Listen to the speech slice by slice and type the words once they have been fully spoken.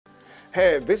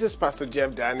Hey, this is Pastor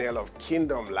Jeff Daniel of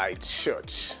Kingdom Light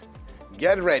Church.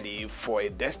 Get ready for a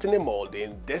destiny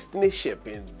molding, destiny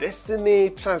shaping, destiny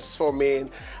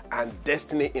transforming, and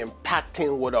destiny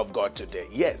impacting word of God today.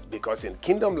 Yes, because in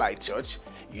Kingdom Light Church,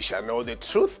 you shall know the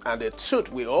truth, and the truth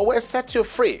will always set you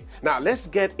free. Now, let's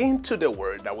get into the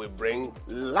word that will bring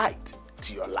light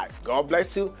to your life. God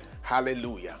bless you.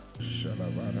 Hallelujah.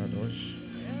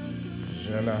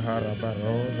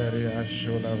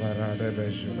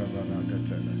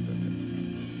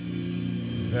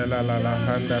 Zela la la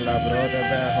handa la broda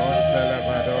be hosela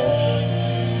vadosh.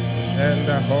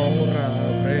 Zenda hora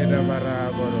breda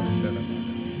varago dosela.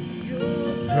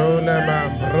 Zona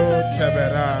mambro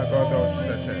tebera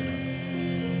godosela.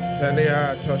 Senia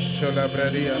toshula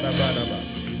bredia la balaba.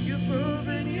 You've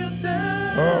proven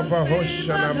yourself. Oh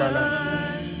vahoshana mala.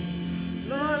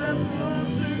 Lord, I've come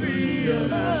to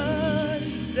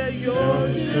realize that you're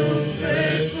too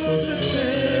faithful to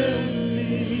fail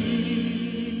me.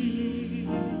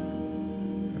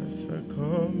 As I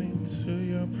come into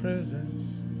your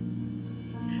presence,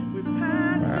 We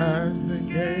pass past the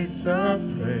gates of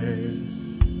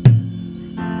praise,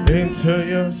 into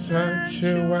your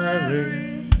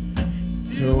sanctuary,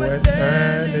 to a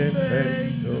standing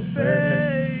face to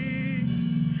face.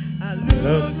 I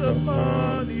Look look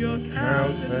upon your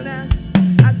countenance.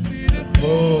 I see the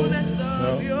fullness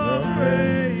of your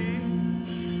grace.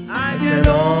 I can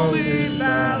only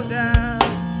bow down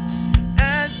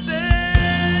and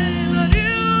say, Lord,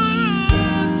 you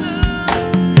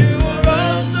are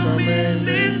awesome in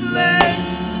this place,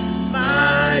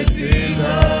 mighty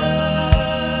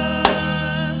God.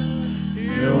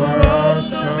 You are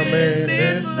awesome in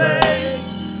this place,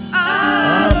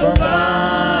 Abba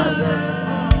Father.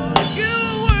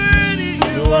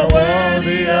 You are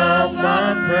worthy of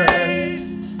my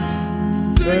praise.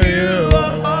 To you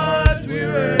our hearts we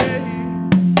raise.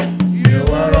 You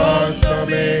are awesome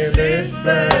in this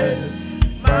place,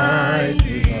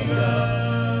 mighty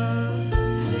God.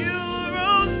 You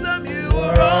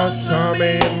are awesome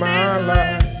in my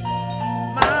life,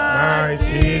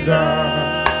 mighty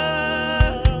God.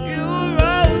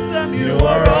 You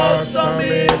are awesome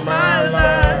in my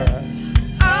life,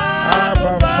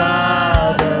 Abba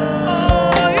Father.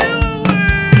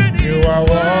 You are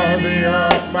worthy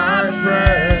of my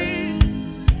praise.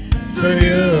 To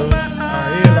you,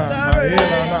 Aila,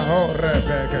 la hore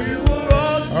bege.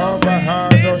 Oh,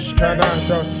 Bahadosh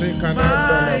Kanando,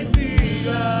 Sikanando.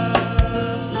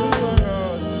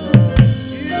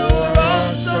 You are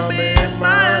awesome in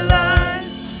my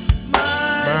life,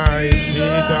 mighty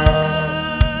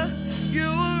God.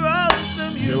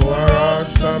 You are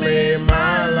awesome in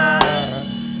my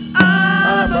life,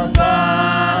 Abba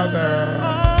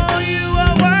Father.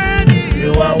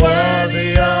 You are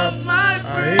worthy of my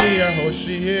praise.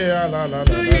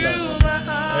 To you,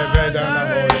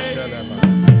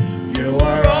 you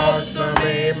are awesome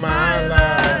in my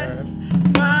life,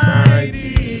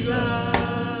 mighty God.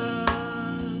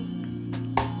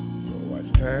 So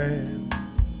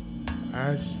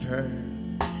I stand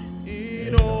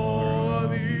In awe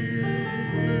of you.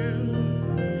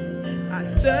 I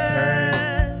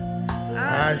stand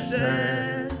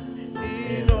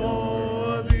in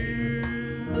awe of you.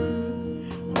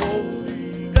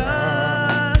 Holy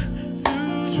God,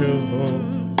 to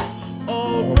whom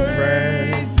all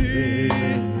praise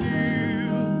is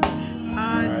due.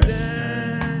 I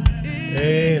stand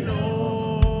in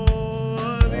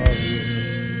awe of you.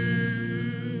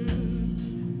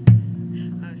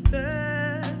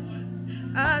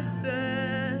 I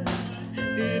stand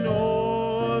in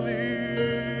awe of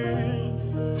you.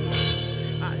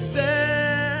 I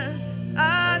stand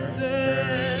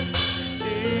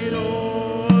in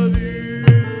awe of you.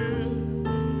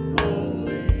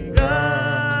 Holy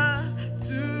God,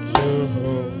 to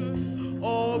whom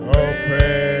all all praise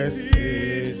praise is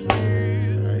is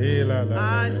due. due.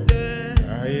 I stand in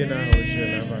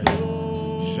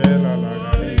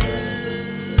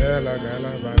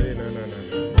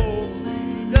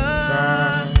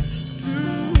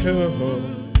to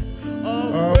whom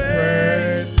all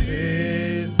praise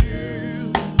is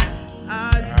due.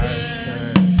 I I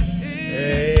stand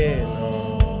in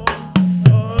awe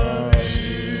of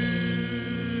you.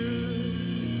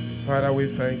 Father, we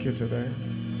thank you today.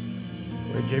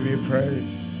 We give you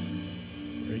praise.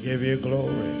 We give you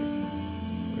glory.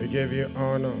 We give you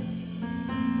honor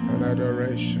and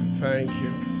adoration. Thank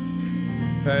you.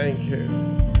 Thank you.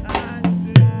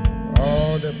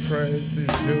 All the praise is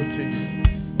due to you.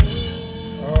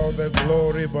 All the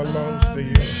glory belongs to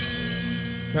you.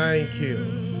 Thank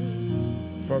you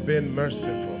for being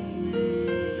merciful.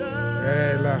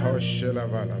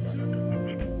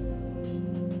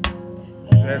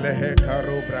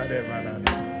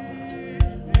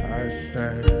 I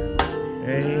stand.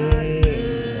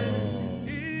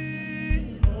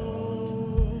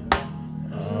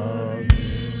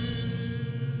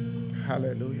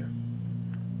 Hallelujah.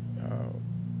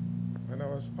 When I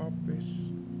was up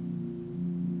this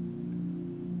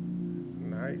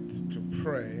night to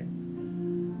pray,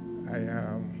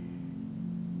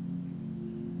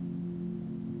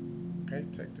 can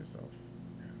you take this off?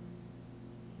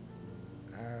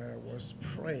 I was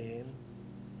praying,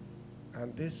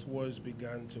 and these words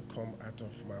began to come out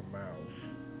of my mouth.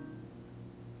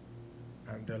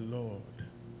 And the Lord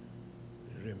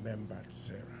remembered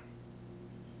Sarah.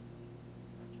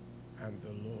 And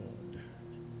the Lord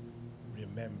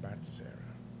remembered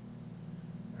Sarah.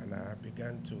 And I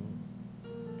began to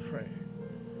pray.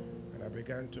 And I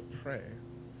began to pray.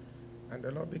 And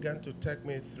the Lord began to take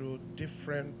me through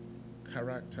different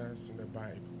characters in the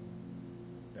Bible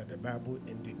that the Bible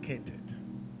indicated.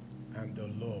 And the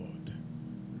Lord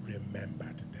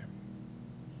remembered them.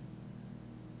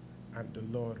 And the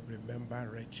Lord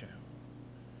remembered Rachel.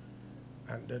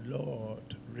 And the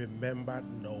Lord remembered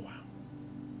Noah.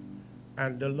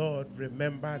 And the Lord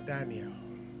remembered Daniel.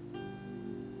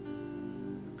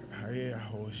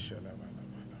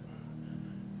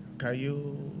 Can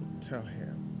you tell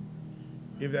him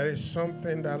if there is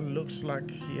something that looks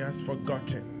like he has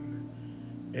forgotten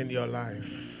in your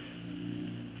life?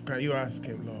 Can you ask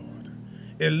him, Lord?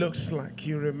 It looks like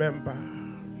you remember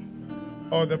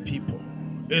other people.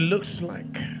 It looks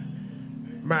like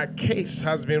my case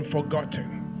has been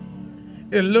forgotten.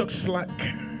 It looks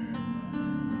like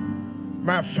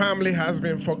my family has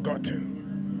been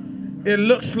forgotten. It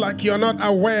looks like you're not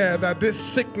aware that this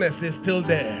sickness is still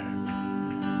there.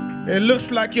 It looks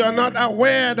like you're not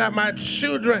aware that my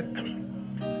children.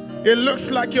 It looks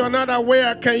like you're not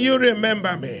aware. Can you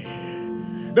remember me?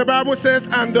 The Bible says,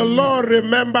 and the Lord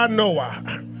remembered Noah.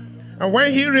 And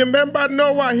when he remembered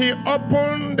Noah, he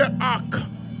opened the ark.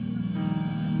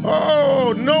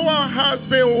 Oh, Noah has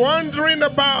been wandering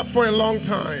about for a long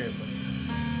time.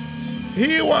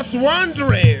 He was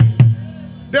wandering.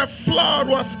 The flood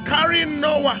was carrying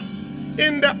Noah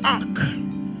in the ark.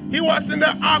 He was in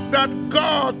the ark that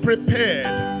God prepared.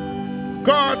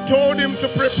 God told him to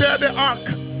prepare the ark.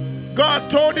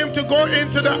 God told him to go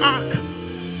into the ark.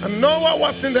 And Noah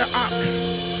was in the ark.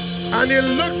 And it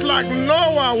looks like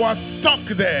Noah was stuck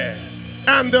there.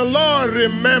 And the Lord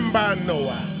remembered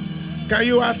Noah. Can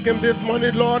you ask him this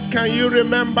morning, Lord, can you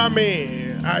remember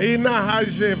me? Aina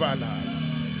hajevala.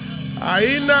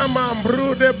 Aina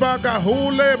mambrude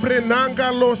bagahule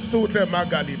brinanga losude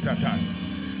magalitata.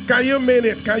 Can you mean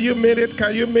it? Can you mean it?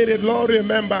 Can you mean it? Lord,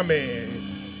 remember me.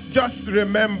 Just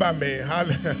remember me.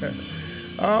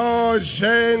 Oh,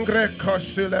 jengre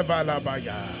kosule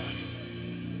valabaya.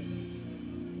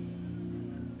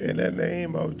 In the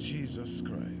name of Jesus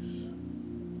Christ.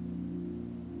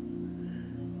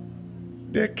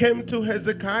 They came to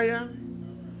Hezekiah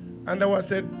and there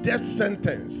was a death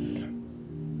sentence.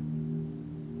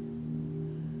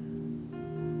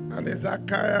 And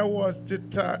Hezekiah was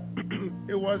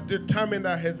determined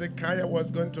that Hezekiah was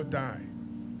going to die.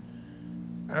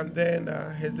 And then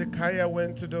Hezekiah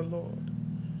went to the Lord.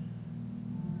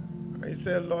 And he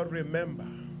said, Lord, remember.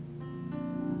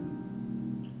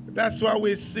 That's why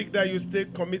we seek that you stay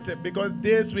committed, because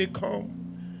days will come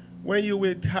when you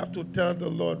will have to tell the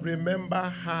Lord, remember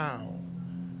how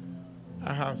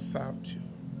I have served you.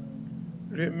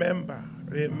 Remember,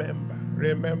 remember,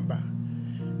 remember.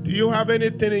 Do you have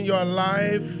anything in your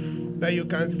life that you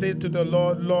can say to the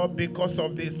Lord, Lord, because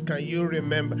of this, can you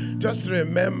remember? Just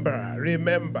remember,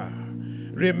 remember.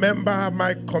 Remember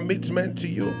my commitment to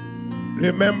you.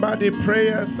 Remember the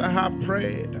prayers I have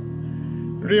prayed.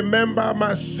 Remember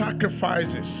my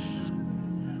sacrifices.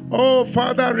 Oh,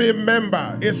 Father,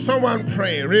 remember. Is someone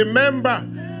praying? Remember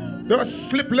those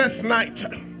sleepless nights.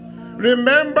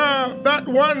 Remember that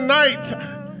one night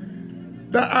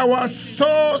that I was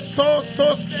so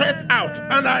stressed out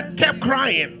and I kept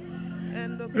crying.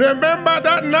 Remember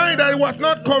that night that it was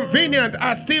not convenient.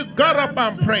 I still got up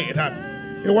and prayed.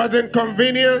 It wasn't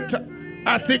convenient.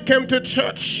 I still came to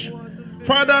church.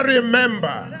 Father,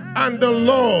 remember. And the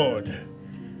Lord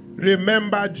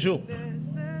remember Job.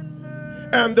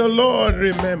 And the Lord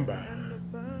remember.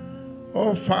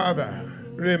 Oh, Father,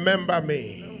 remember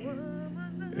me.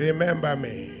 Remember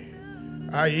me.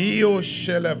 Aio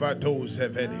shelevato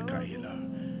zevenikaila.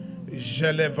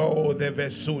 Jelevo de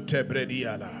vesute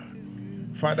brediala.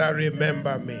 Father,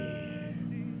 remember me.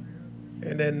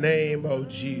 In the name of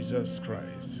Jesus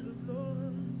Christ.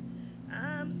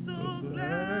 I'm so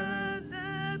glad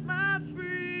that my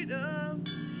freedom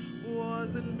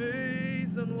wasn't based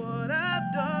based on what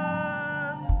I've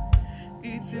done.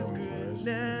 It's His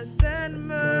goodness and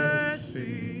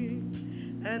mercy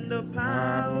and the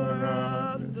power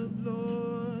of the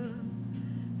Lord.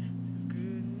 It's His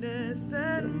goodness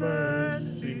and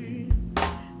mercy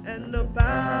and the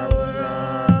power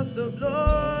of the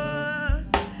Lord.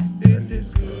 It's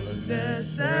His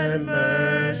goodness and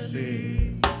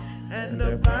mercy and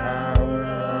the power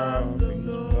of the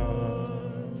Lord.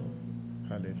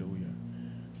 Hallelujah.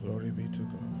 Glory be to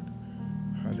God.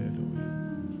 Hallelujah.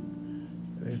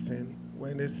 Listen,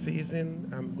 when it's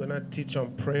season, I'm going to teach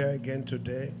on prayer again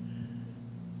today.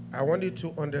 I want you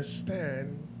to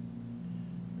understand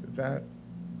that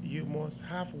you must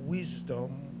have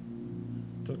wisdom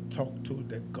to talk to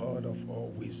the God of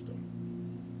all wisdom.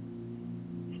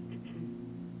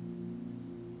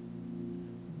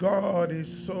 God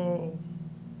is so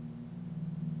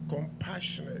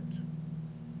compassionate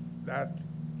that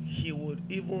He would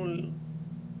even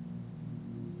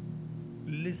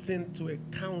listen to a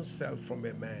counsel from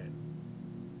a man.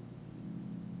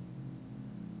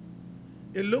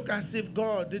 It looked as if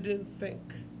God didn't think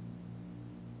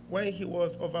when He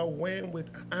was overwhelmed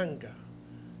with anger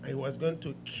and He was going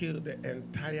to kill the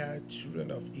entire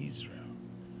children of Israel.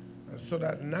 And so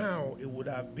that now it would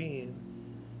have been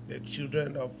the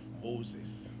children of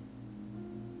Moses.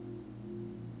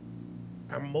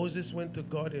 And Moses went to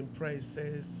God in prayer. He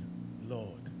says,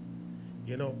 Lord,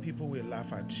 you know, people will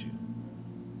laugh at you.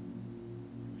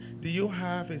 Do you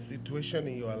have a situation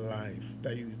in your life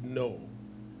that you know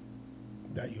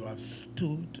that you have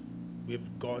stood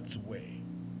with God's way?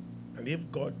 And if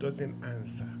God doesn't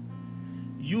answer,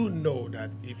 you know that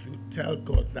if you tell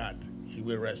God that, He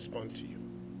will respond to you.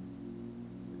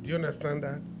 Do you understand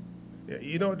that?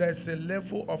 You know, there's a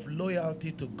level of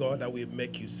loyalty to God that will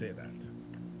make you say that.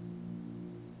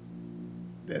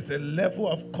 There's a level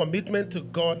of commitment to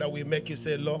God that will make you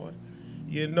say, Lord,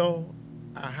 you know,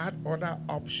 I had other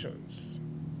options.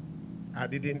 I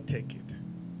didn't take it.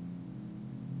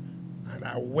 And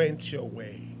I went your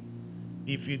way.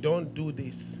 If you don't do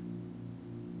this,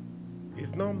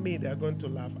 it's not me they're going to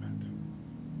laugh at.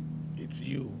 It's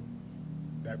you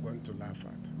they're going to laugh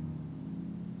at.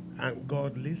 And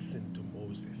God listened to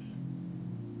Moses.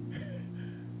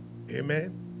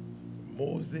 Amen.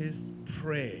 Moses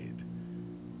prayed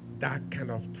that kind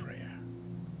of prayer.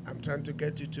 I'm trying to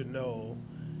get you to know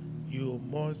you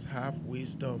must have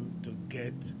wisdom to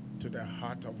get to the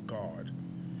heart of God.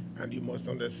 And you must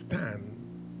understand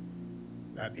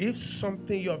that if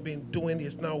something you have been doing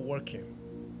is not working,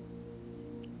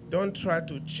 don't try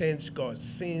to change God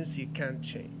since He can't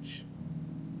change.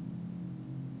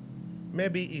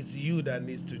 Maybe it's you that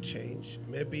needs to change.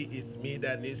 Maybe it's me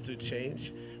that needs to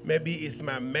change. Maybe it's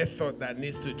my method that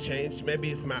needs to change.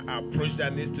 Maybe it's my approach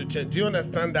that needs to change. Do you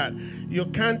understand that? You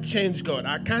can't change God.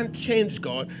 I can't change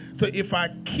God. So if I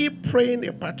keep praying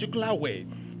a particular way,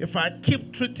 if I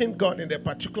keep treating God in a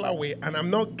particular way and I'm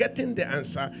not getting the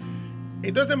answer,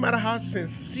 it doesn't matter how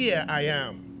sincere I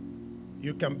am.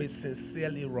 You can be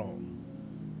sincerely wrong.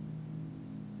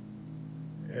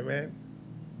 Amen.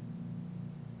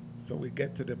 So we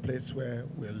get to the place where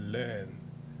we learn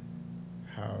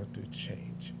how to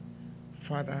change.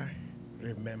 Father,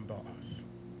 remember us.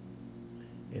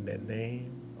 In the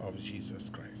name of Jesus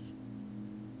Christ.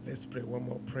 Let's pray one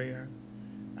more prayer.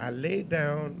 I lay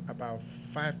down about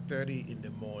 5:30 in the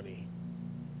morning.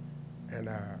 And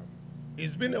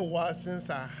it's been a while since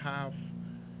I have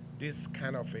this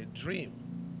kind of a dream.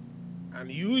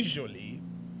 And usually,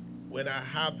 when I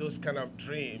have those kind of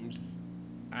dreams,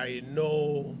 I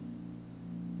know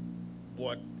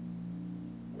what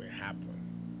will happen.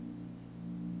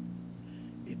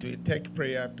 It will take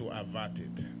prayer to avert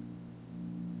it.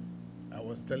 I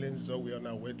was telling Zoe on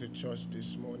our way to church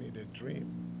this morning the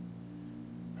dream.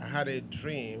 I had a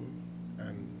dream,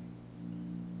 and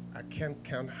I can't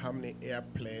count how many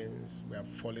airplanes were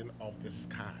falling off the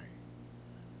sky.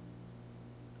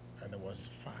 And there was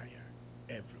fire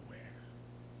everywhere.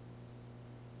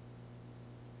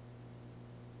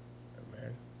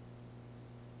 Amen.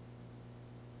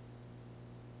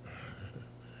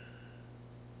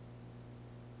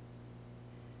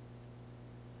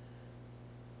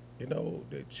 You know,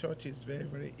 the church is very,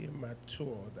 very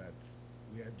immature that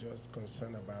we are just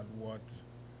concerned about what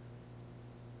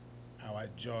our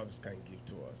jobs can give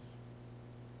to us,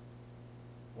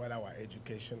 what our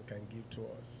education can give to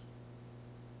us.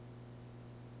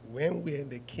 When we're in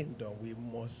the kingdom, we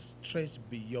must stretch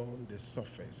beyond the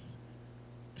surface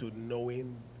to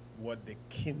knowing what the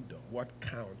kingdom, what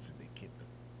counts in the kingdom.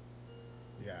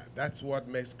 Yeah, that's what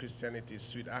makes Christianity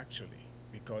sweet, actually,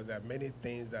 because there are many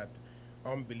things that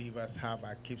unbelievers have,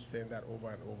 I keep saying that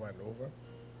over and over and over,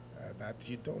 that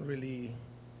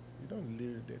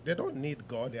they don't need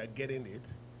God, they are getting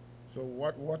it. So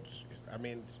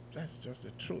that's just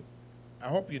the truth. I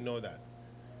hope you know that.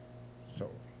 So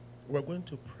we're going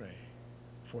to pray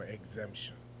for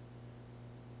exemption.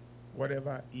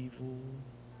 Whatever evil,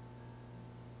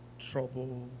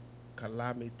 trouble,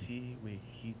 calamity will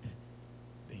hit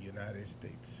the United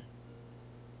States,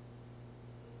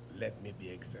 let me be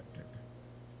exempted.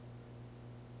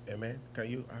 Amen. Can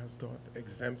you ask God,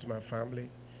 exempt my family,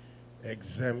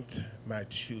 exempt my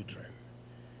children,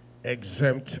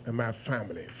 exempt my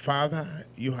family. Father,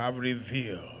 you have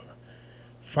revealed.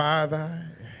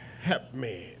 Father, help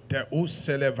me.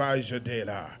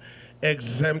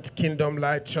 Exempt Kingdom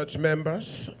Light Church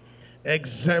members,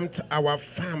 exempt our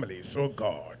families, oh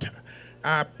God.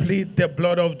 I plead the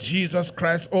blood of Jesus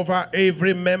Christ over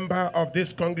every member of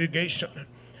this congregation.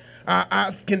 I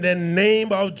ask in the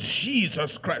name of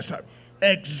Jesus Christ,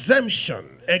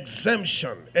 exemption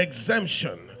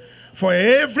for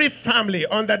every family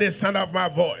under the sound of my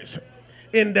voice.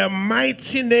 In the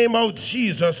mighty name of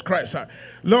Jesus Christ,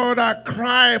 Lord, I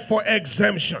cry for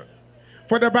exemption.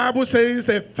 For the Bible says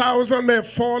 1,000 may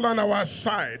fall on our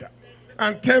side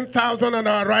and 10,000 on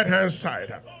our right hand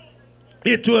side.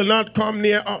 It will not come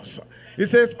near us. It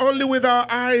says only with our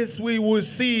eyes we will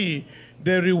see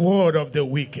the reward of the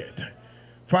wicked.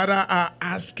 Father, I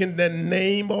ask in the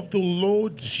name of the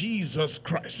Lord Jesus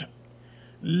Christ,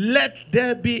 let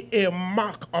there be a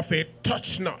mark of a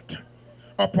touch not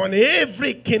upon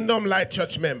every Kingdom Light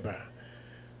Church member,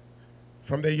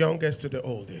 from the youngest to the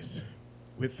oldest.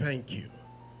 We thank you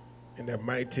in the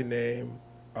mighty name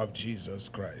of Jesus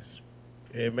Christ.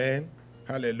 Amen.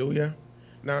 Hallelujah.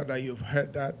 Now that you've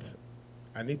heard that,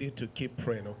 I need you to keep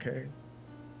praying, okay?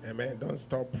 Amen. Don't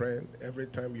stop praying. Every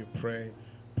time you pray,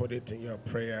 put it in your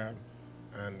prayer,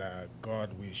 and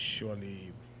God will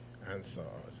surely answer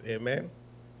us. Amen.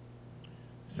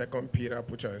 2 Peter,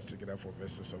 put your hands together for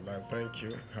verses of life. Thank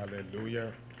you.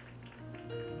 Hallelujah.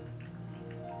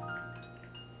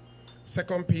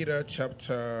 2 Peter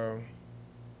chapter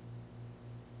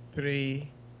 3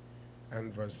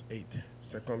 and verse 8.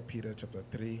 2 Peter chapter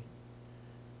 3.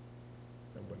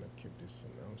 I'm going to keep this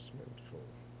announcement for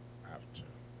after.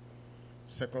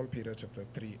 2 Peter chapter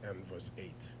 3 and verse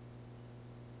 8.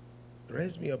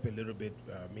 Raise me up a little bit,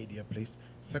 media, please.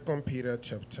 2 Peter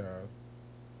chapter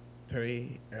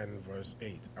 3 and verse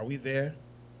 8. Are we there?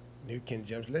 New King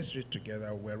James. Let's read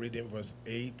together. We're reading verse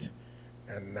 8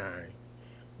 and 9.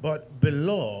 But,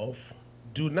 beloved,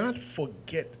 do not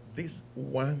forget this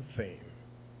one thing,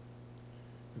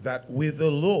 that with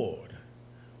the Lord,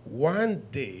 one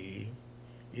day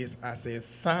is as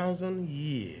 1,000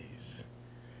 years,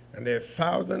 and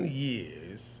 1,000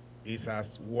 years is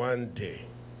as one day.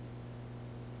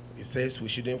 It says we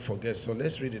shouldn't forget, so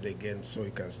let's read it again so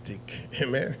it can stick.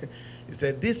 Amen. It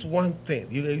said this one thing.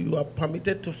 You are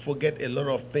permitted to forget a lot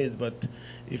of things, but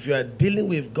if you are dealing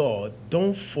with God,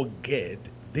 don't forget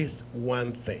this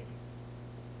one thing.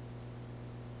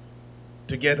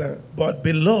 Together. But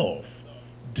beloved,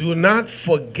 do not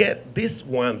forget this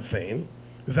one thing,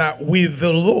 that with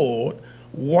the Lord,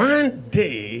 one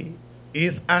day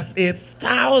is as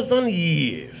 1,000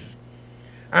 years,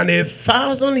 and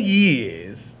 1,000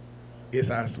 years is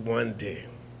as one day.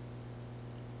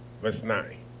 Verse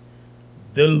 9.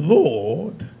 The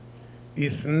Lord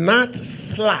is not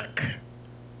slack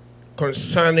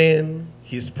concerning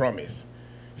his promise,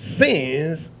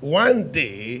 since one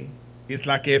day is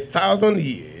like 1,000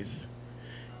 years.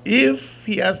 If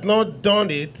he has not done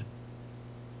it,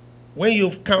 when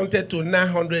you've counted to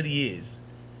 900 years,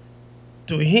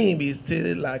 to him it's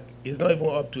still like it's not even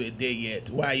up to a day yet.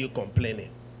 Why are you complaining?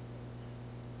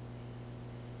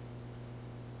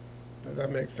 Does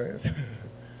that make sense?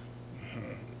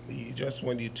 He just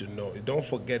want you to know. Don't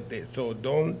forget this. So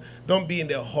don't be in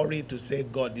the hurry to say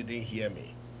God didn't hear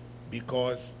me,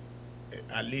 because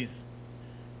at least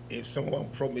if someone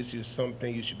promises you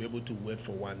something, you should be able to wait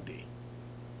for one day.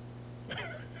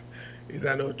 Is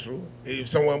that not true? If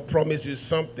someone promises you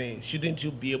something, shouldn't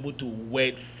you be able to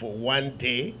wait for one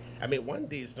day? I mean, one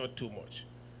day is not too much.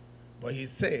 But he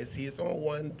says he is on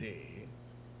one day.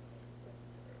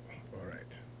 All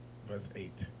right. Verse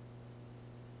 8.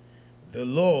 The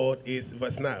Lord is,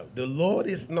 verse 9. The Lord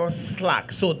is not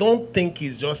slack. So don't think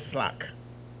he's just slack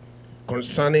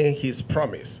concerning his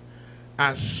promise,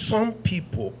 as some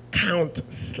people count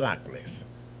slackness.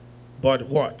 But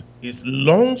what? Is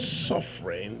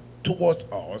long-suffering towards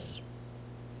us.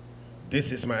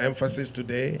 This is my emphasis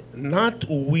today. Not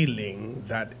willing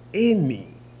that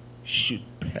any should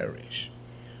perish,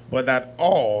 but that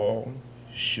all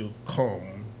should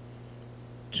come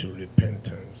to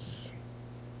repentance.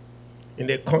 In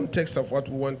the context of what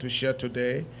we want to share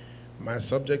today, my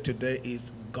subject today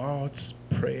is God's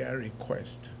prayer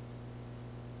request.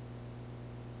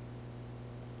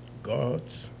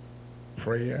 God's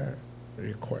prayer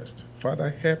request. Father,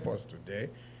 help us today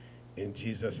in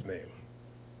Jesus' name.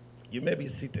 You may be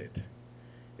seated.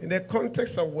 In the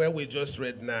context of where we just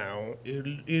read now,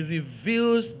 it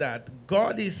reveals that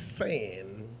God is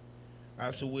saying,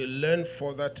 as we will learn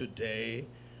further today,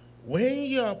 when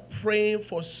you are praying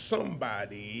for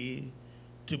somebody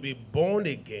to be born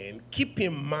again, keep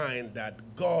in mind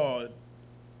that God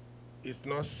is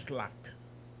not slack.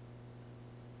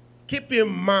 Keep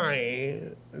in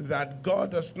mind that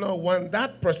God does not want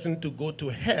that person to go to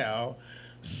hell.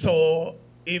 So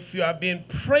if you have been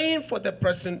praying for the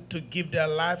person to give their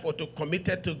life or to commit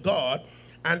it to God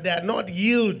and they are not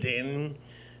yielding,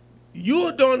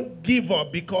 you don't give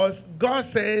up, because God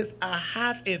says, I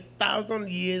have 1,000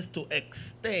 years to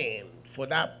extend for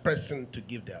that person to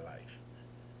give their life.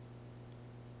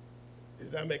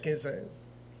 Is that making sense?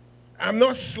 I'm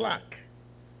not slack.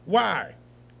 Why?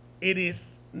 It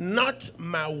is not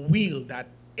my will that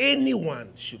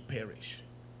anyone should perish.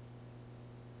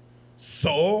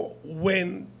 So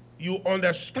when you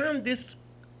understand this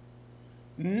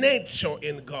nature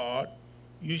in God,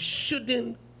 you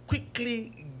shouldn't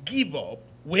quickly give up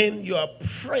when you are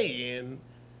praying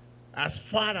as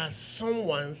far as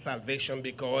someone's salvation,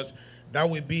 because that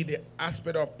will be the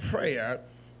aspect of prayer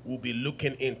we'll be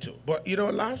looking into. But you know,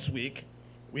 last week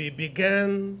we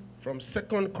began from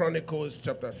 2 Chronicles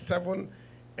chapter 7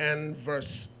 and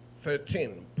verse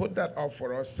 13. Put that up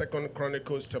for us. 2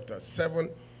 Chronicles chapter 7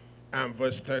 and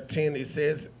verse 13. It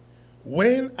says,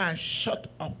 when I shut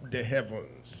up the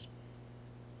heavens.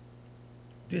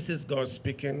 This is God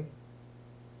speaking.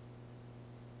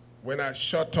 When I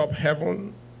shut up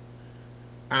heaven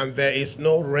and there is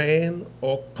no rain,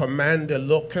 or command the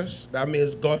locusts, that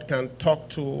means God can talk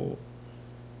to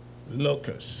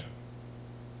locusts.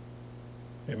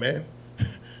 Amen.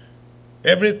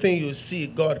 Everything you see,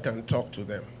 God can talk to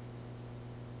them.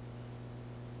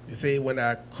 You say, when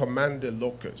I command the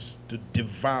locusts to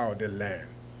devour the land,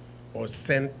 or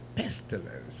send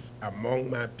pestilence among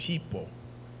my people,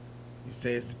 he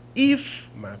says,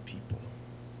 if my people.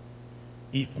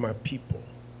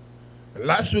 And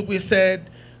last week we said,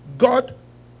 God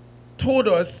told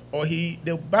us, or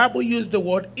the Bible used the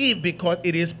word if, because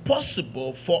it is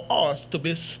possible for us to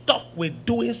be stuck with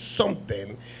doing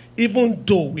something even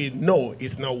though we know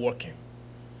it's not working.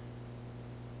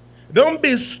 Don't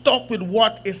be stuck with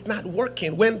what is not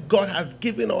working when God has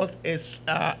given us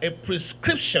a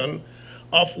prescription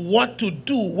of what to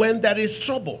do when there is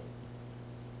trouble.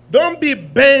 Don't be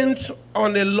bent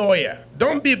on a lawyer.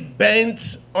 Don't be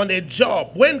bent on a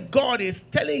job when God is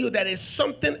telling you there is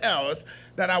something else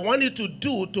that I want you to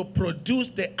do to produce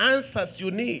the answers you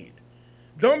need.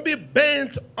 Don't be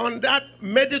bent on that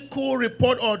medical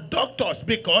report or doctors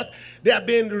because they have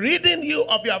been reading you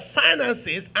of your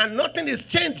finances and nothing is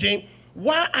changing.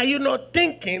 Why are you not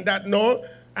thinking that, no,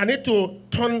 I need to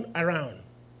turn around?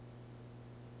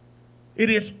 It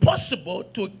is possible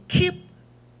to keep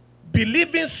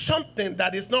believing something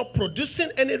that is not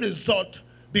producing any result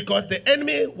because the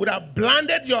enemy would have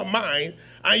blinded your mind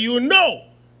and you know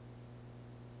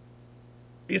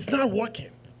it's not working.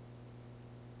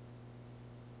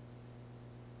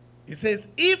 He says,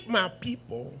 if my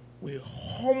people will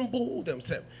humble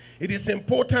themselves. It is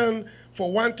important for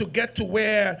one to get to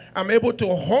where I'm able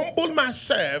to humble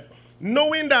myself,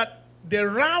 knowing that the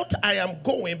route I am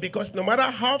going, because no matter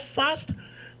how fast,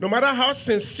 no matter how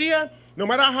sincere, no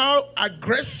matter how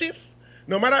aggressive,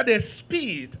 no matter the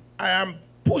speed I am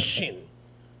pushing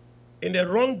in the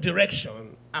wrong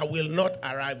direction, I will not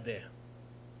arrive there.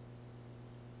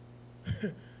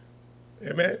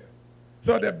 Amen.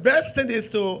 So the best thing is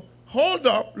to hold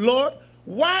up, Lord,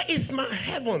 why is my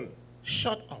heaven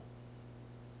shut up?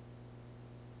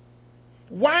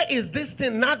 Why is this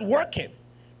thing not working?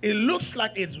 It looks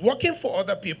like it's working for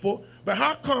other people, but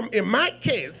how come in my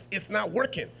case it's not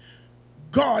working?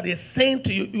 God is saying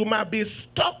to you, you might be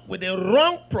stuck with a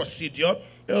wrong procedure,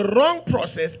 a wrong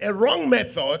process, a wrong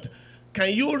method.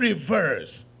 Can you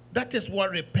reverse? That is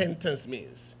what repentance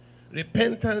means.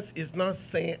 Repentance is not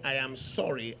saying I am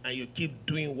sorry and you keep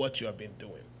doing what you have been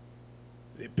doing.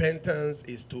 Repentance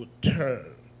is to turn.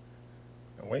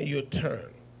 And when you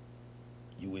turn,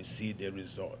 you will see the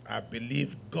result. I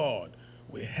believe God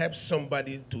will help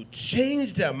somebody to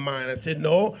change their mind and say,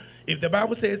 no, if the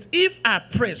Bible says, if I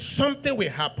pray something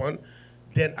will happen,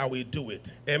 then I will do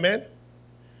it. Amen?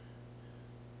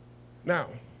 Now,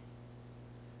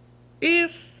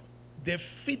 if the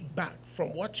feedback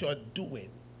from what you're doing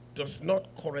does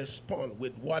not correspond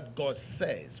with what God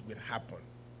says will happen,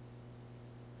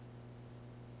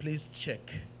 please check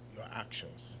your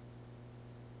actions.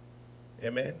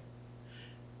 Amen.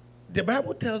 The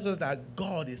Bible tells us that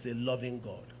God is a loving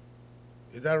God.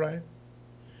 Is that right?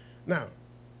 Now,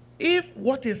 if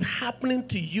what is happening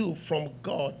to you from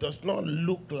God does not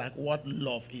look like what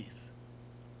love is,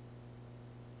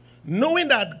 knowing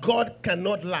that God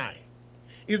cannot lie,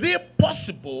 is it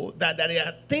possible that there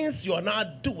are things you are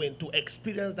not doing to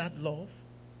experience that love?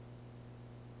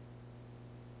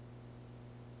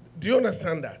 Do you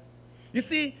understand that? You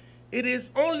see, it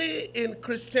is only in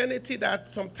Christianity that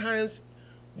sometimes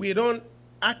we don't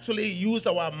actually use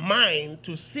our mind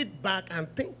to sit back and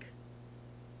think.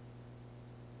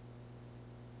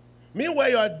 Meanwhile,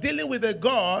 you are dealing with a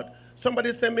God.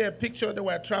 Somebody sent me a picture. They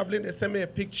were traveling. They sent me a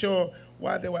picture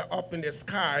while they were up in the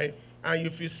sky. And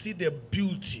if you see the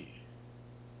beauty,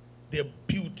 the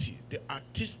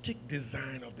artistic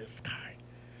design of the sky,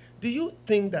 do you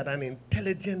think that an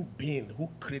intelligent being who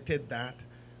created that,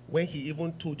 when he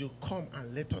even told you, come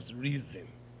and let us reason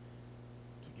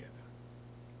together?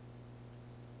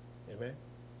 Amen?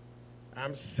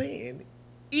 I'm saying,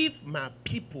 if my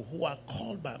people who are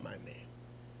called by my name,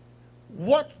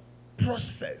 what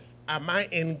process am I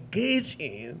engaged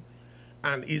in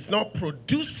and is not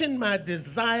producing my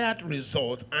desired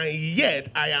result, and yet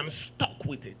I am stuck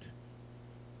with it?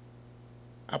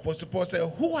 Apostle Paul said,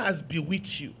 who has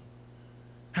bewitched you?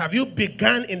 Have you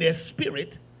begun in the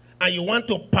spirit and you want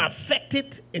to perfect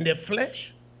it in the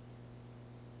flesh?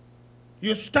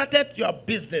 You started your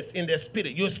business in the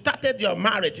spirit. You started your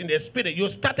marriage in the spirit. You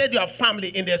started your family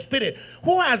in the spirit.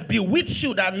 Who has bewitched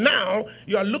you that now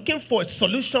you are looking for a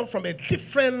solution from a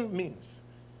different means?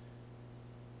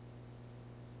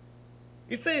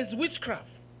 It says witchcraft.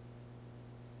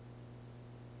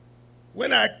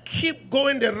 When I keep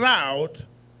going the route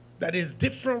that is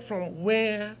different from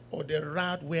where, or the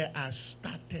route where I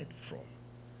started from,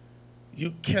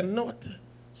 you cannot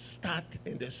start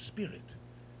in the spirit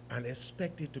and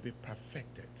expect it to be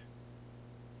perfected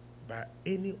by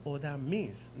any other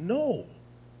means. No.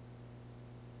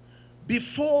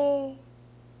 Before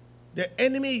the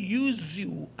enemy uses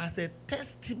you as a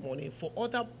testimony for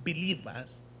other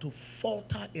believers to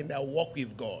falter in their walk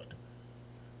with God,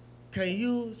 can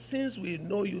you, since we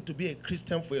know you to be a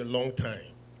Christian for a long time,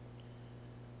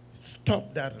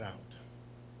 stop that route?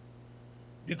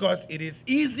 Because it is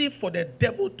easy for the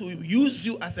devil to use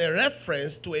you as a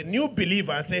reference to a new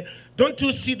believer and say, don't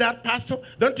you see that pastor?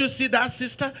 Don't you see that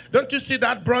sister? Don't you see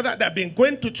that brother that have been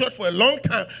going to church for a long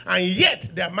time and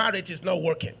yet their marriage is not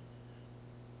working?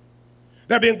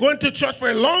 They've been going to church for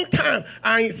a long time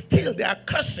and still they are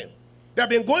cursing. They've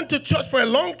been going to church for a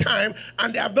long time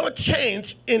and they have not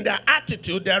changed in their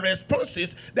attitude, their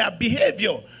responses, their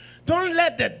behavior. Don't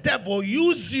let the devil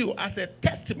use you as a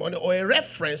testimony or a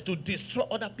reference to destroy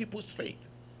other people's faith.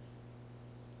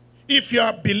 If you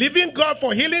are believing God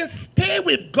for healing, stay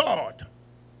with God.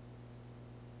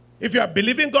 If you are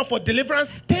believing God for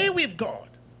deliverance, stay with God.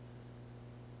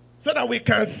 So that we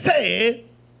can say,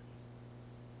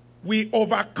 we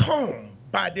overcome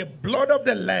by the blood of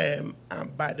the Lamb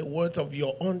and by the words of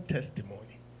your own testimony.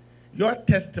 Your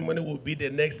testimony will be the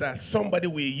next that somebody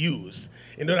will use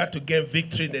in order to get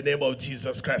victory in the name of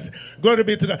Jesus Christ. Glory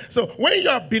be to God. So when you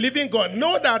are believing God,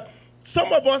 know that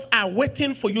some of us are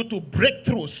waiting for you to break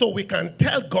through so we can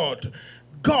tell God,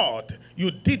 God,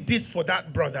 you did this for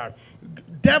that brother.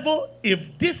 Devil,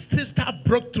 if this sister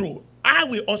broke through, I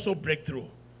will also break through.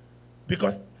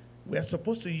 Because we are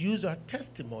supposed to use our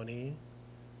testimony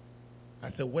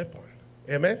as a weapon.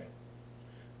 Amen?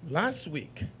 Last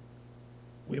week,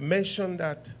 we mentioned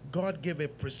that God gave a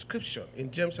prescription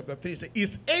in James chapter 3. He said,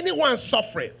 is anyone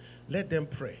suffering? Let them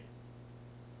pray.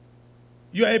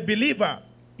 You are a believer.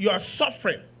 You are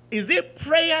suffering. Is it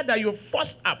prayer that you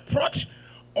first approach,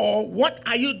 or what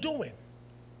are you doing?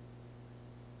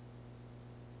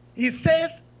 He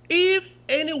says, if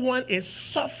anyone is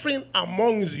suffering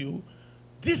among you,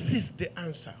 this is the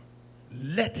answer.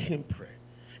 Let him pray.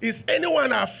 Is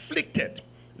anyone afflicted?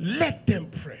 Let them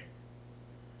pray.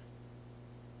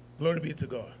 Glory be to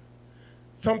God.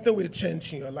 Something will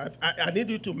change in your life. I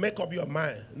need you to make up your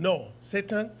mind. No,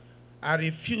 Satan, I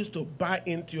refuse to buy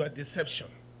into your deception.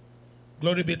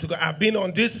 Glory be to God. I've been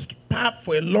on this path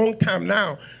for a long time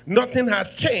now. Nothing has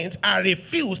changed. I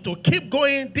refuse to keep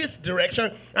going this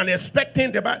direction and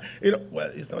expecting the Bible. Well,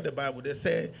 it's not the Bible. They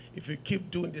say if you keep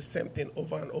doing the same thing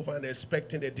over and over and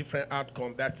expecting a different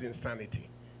outcome, that's insanity.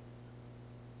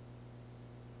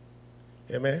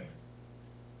 Amen?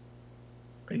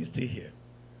 Are you still here?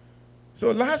 So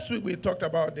last week we talked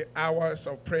about the hours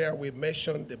of prayer. We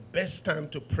mentioned the best time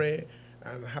to pray.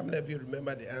 And how many of you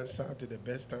remember the answer to the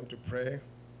best time to pray?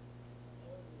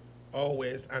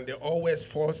 Always. And they always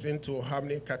falls into how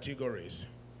many categories?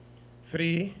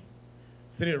 Three,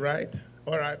 right?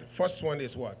 All right. First one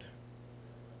is what?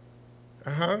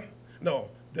 No,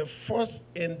 the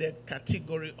first in the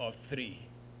category of 3.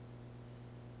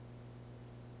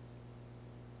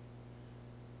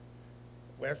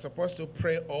 We're supposed to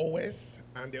pray always,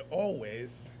 and the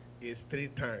always is 3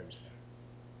 times,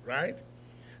 right?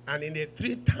 And in the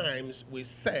 3 times, we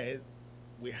said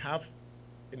we have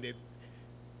in the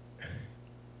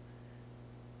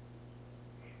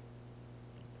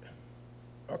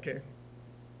okay.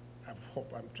 I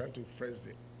hope I'm trying to phrase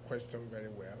the question very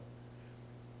well.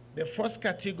 The first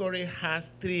category has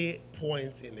 3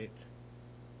 points in it.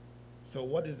 So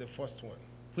what is the first one?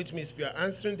 Which means if you're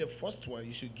answering the first one,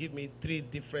 you should give me 3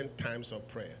 different times of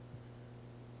prayer.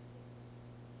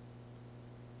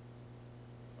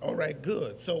 All right,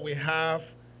 good. So we have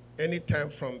any time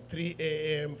from 3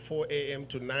 a.m., 4 a.m.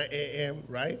 to 9 a.m.,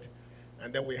 right?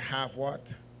 And then we have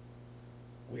what?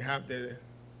 We have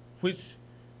which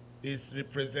is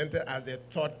represented as a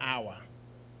 3rd hour,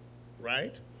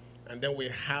 right? And then we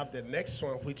have the next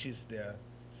one, which is the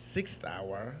 6th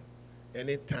hour,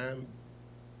 anytime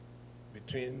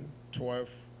between 12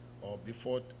 or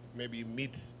before maybe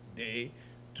midday,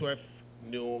 12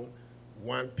 noon,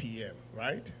 1 p.m.,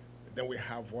 right? Then we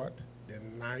have what? The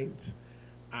 9th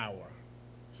hour.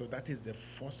 So that is the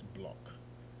first block.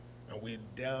 And we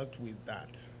dealt with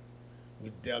that.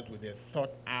 We dealt with the 3rd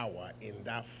hour in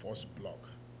that first block.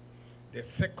 The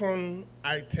second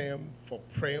item for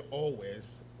praying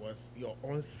always was your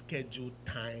unscheduled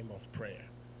time of prayer.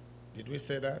 Did we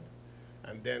say that?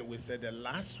 And then we said the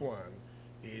last one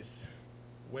is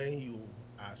when you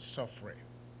are suffering,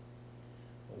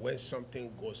 when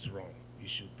something goes wrong, you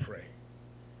should pray.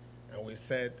 And we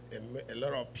said a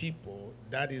lot of people,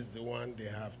 that is the one they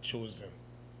have chosen.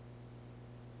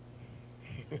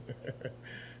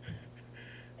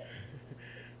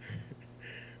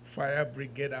 Fire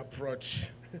brigade approach.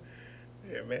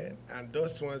 Amen. And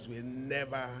those ones will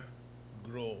never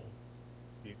grow,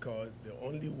 because the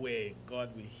only way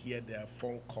God will hear their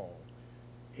phone call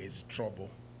is trouble.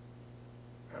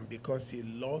 And because he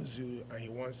loves you and he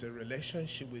wants a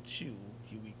relationship with you,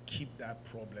 he will keep that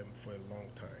problem for a long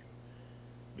time,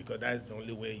 because that's the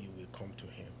only way you will come to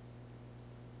him.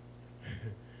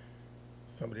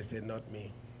 Somebody say, not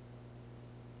me.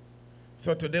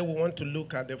 So today we want to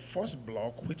look at the first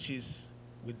block, which is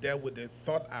we dealt with the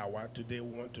 3rd hour. Today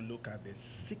we want to look at the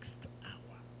 6th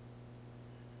hour.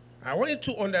 I want you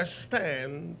to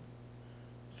understand,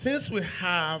 since we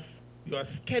have your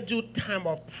scheduled time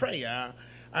of prayer,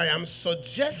 I am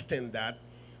suggesting that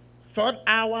 3rd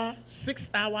hour, 6th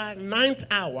hour, 9th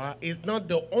hour is not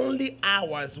the only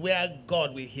hours where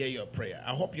God will hear your prayer.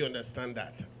 I hope you understand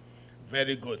that.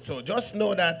 Very good. So just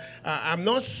know that I'm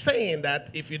not saying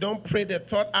that if you don't pray the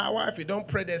 3rd hour, if you don't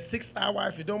pray the 6th hour,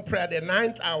 if you don't pray at the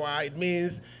 9th hour, it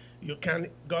means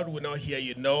God will not hear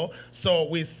you. No. So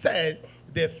we said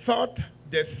the 3rd,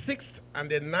 the 6th, and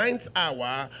the 9th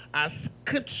hour are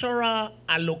scriptural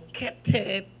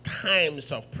allocated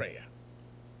times of prayer.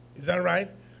 Is that right?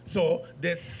 So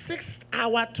the 6th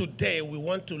hour today, we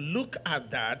want to look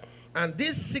at that. And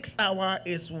this 6th hour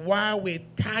is why we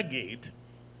target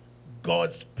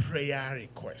God's prayer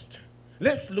request.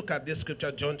 Let's look at this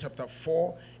scripture, John chapter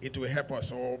 4. It will help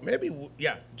us. Or maybe,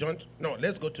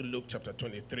 let's go to Luke chapter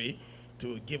 23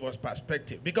 to give us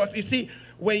perspective. Because you see,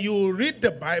 when you read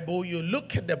the Bible, you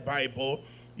look at the Bible,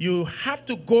 you have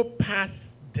to go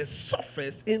past the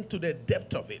surface into the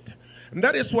depth of it. And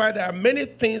that is why there are many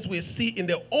things we see in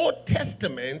the Old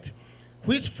Testament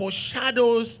which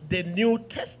foreshadows the New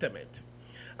Testament.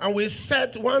 And we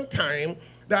said one time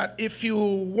that if you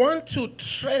want to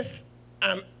trace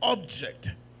an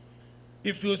object,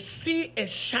 if you see a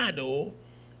shadow,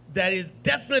 there is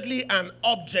definitely an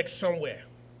object somewhere.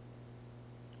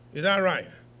 Is that right?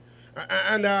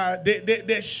 And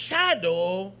the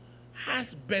shadow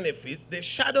has benefits. The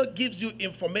shadow gives you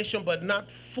information, but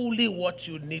not fully what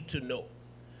you need to know.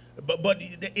 But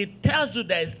it tells you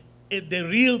there's the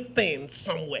real thing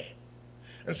somewhere.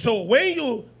 And so when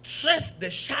you trace the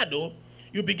shadow,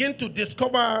 you begin to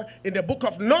discover in the book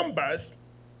of Numbers,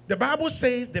 the Bible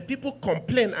says the people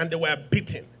complained and they were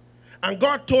beaten. And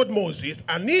God told Moses,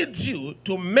 I need you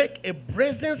to make a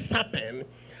brazen serpent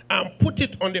and put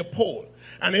it on the pole.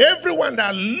 And everyone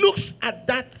that looks at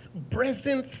that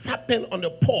brazen serpent on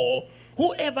the pole,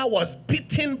 whoever was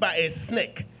bitten by a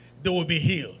snake, they will be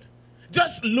healed.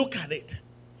 Just look at it.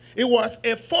 It was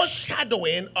a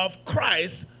foreshadowing of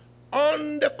Christ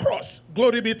on the cross.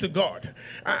 Glory be to God.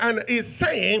 And it's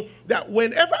saying that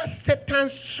whenever Satan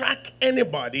struck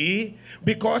anybody,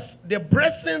 because the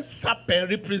brazen serpent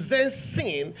represents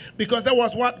sin, because that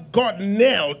was what God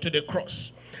nailed to the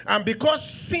cross. And because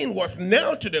sin was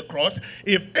nailed to the cross,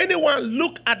 if anyone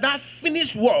look at that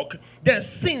finished work, then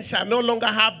sin shall no longer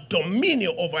have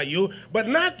dominion over you. But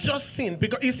not just sin,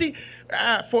 because you see,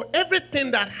 for everything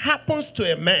that happens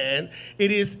to a man,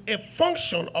 it is a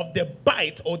function of the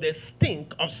bite or the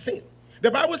stink of sin. The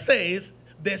Bible says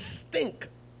the stink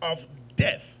of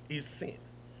death is sin.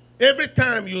 Every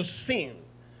time you sin,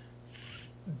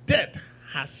 death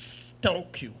has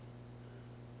stunk you.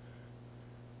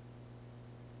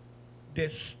 The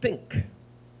stink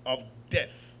of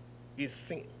death is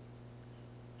sin.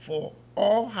 For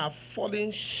all have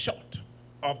fallen short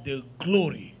of the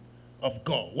glory of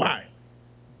God. Why?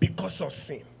 Because of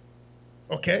sin.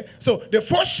 Okay? So the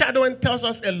foreshadowing tells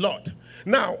us a lot.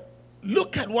 Now,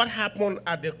 look at what happened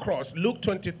at the cross. Luke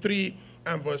 23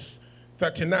 and verse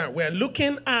 39. We're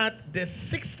looking at the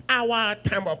 6th hour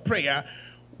time of prayer.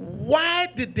 Why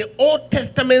did the Old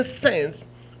Testament saints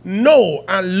know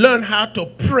and learn how to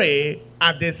pray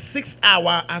at the 6th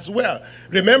hour as well?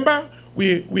 Remember,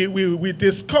 we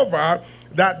discover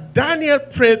that Daniel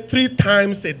prayed 3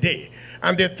 times a day.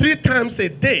 And the 3 times a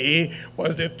day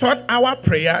was the 3rd hour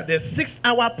prayer, the 6th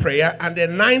hour prayer, and the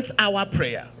 9th hour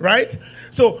prayer, right?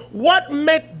 So what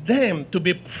made them to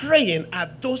be praying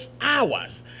at those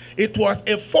hours? It was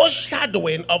a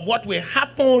foreshadowing of what will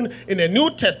happen in the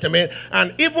New Testament.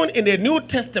 And even in the New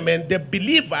Testament, the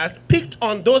believers picked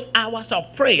on those hours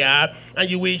of prayer.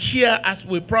 And you will hear, as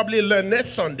we probably learn next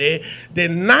Sunday, the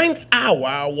 9th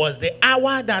hour was the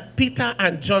hour that Peter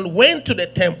and John went to the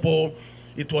temple.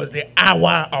 It was the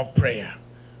hour of prayer.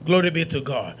 Glory be to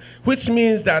God. Which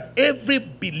means that every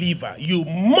believer, you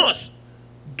must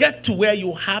get to where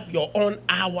you have your own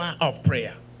hour of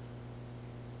prayer.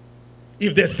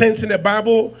 If the saints in the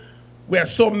Bible were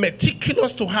so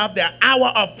meticulous to have their hour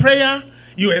of prayer,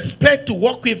 you expect to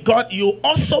walk with God, you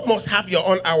also must have your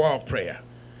own hour of prayer.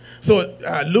 So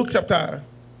Luke chapter,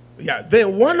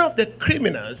 then one of the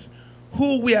criminals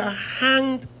who were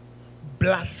hanged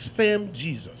blasphemed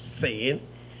Jesus, saying,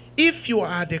 "If you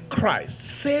are the Christ,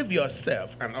 save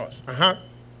yourself and us."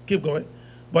 Keep going.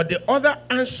 But the other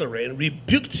answering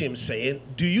rebuked him, saying,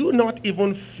 "Do you not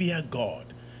even fear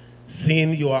God,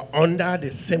 seeing you are under the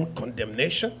same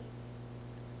condemnation?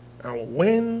 And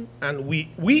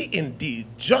we indeed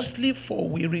justly, for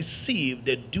we receive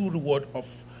the due reward of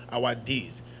our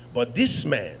deeds. But this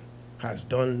man has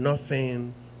done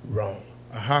nothing wrong."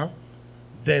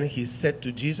 Then he said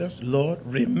to Jesus, "Lord,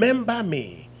 remember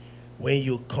me when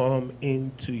you come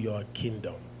into your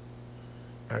kingdom."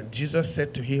 And Jesus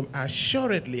said to him,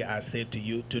 "Assuredly I say to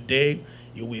you, today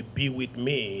you will be with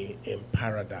me in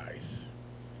paradise."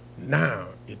 Now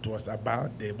it was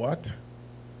about the what?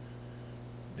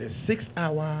 The 6th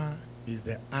hour is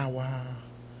the hour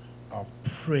of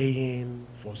praying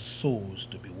for souls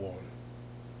to be won.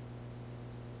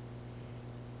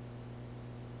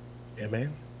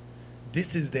 Amen.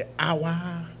 This is the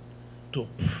hour to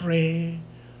pray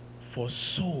for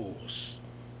souls,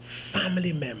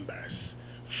 family members,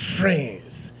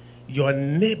 friends, your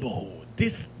neighborhood.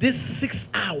 This 6th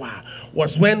hour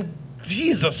was when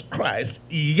Jesus Christ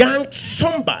yanked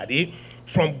somebody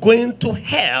from going to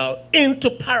hell into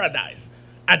paradise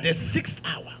at the 6th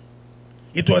hour.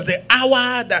 It was the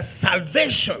hour that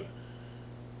salvation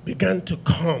began to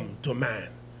come to man.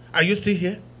 Are you still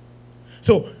here?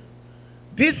 So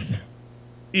this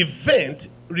event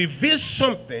reveals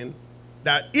something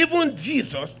that even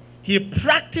Jesus, he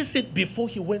practiced it before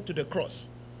he went to the cross.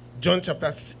 John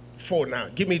chapter 4 now.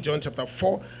 Give me John chapter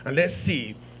 4 and let's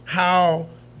see how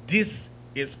this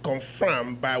is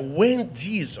confirmed by when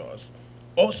Jesus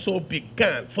also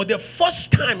began. For the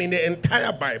first time in the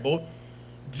entire Bible,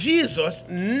 Jesus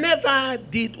never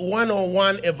did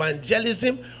one-on-one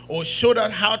evangelism or showed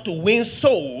us how to win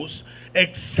souls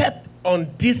except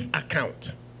on this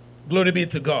account. Glory be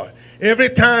to God. Every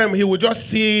time he would just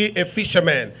see a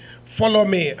fisherman, "Follow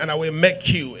me and I will make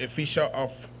you a fisher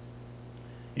of,"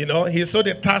 he saw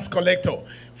the tax collector,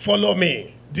 "Follow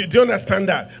me." Do you understand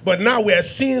that? But now we're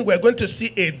going to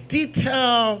see a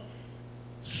detailed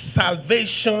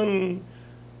salvation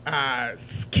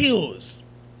skills,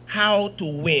 how to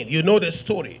win. You know the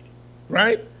story,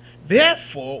 right?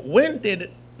 Therefore, when the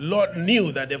Lord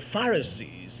knew that the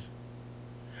Pharisees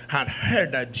had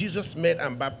heard that Jesus made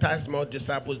and baptized more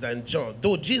disciples than John,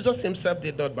 though Jesus himself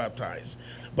did not baptize,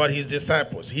 but his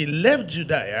disciples, he left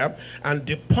Judea and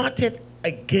departed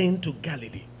again to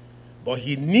Galilee. But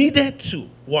he needed to,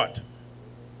 what?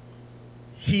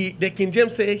 The King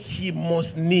James say he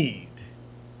must need.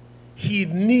 He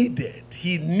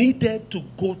needed to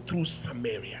go through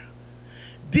Samaria.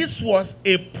 This was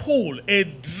a pull, a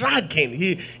dragging.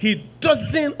 He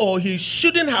doesn't, or he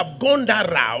shouldn't have gone that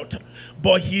route,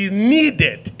 but he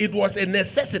needed. It was a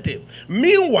necessity.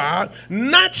 Meanwhile,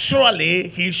 naturally,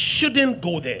 he shouldn't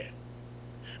go there.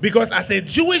 Because as a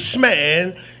Jewish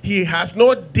man, he has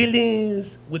no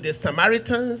dealings with the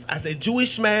Samaritans. As a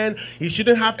Jewish man, he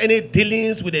shouldn't have any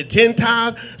dealings with the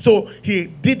Gentiles. So he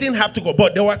didn't have to go.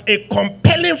 But there was a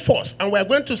compelling force. And we're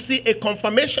going to see a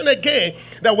confirmation again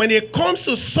that when it comes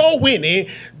to soul winning,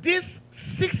 this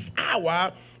 6th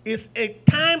hour is a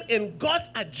time in God's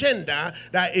agenda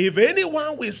that if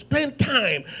anyone will spend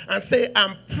time and say,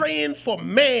 I'm praying for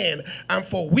men and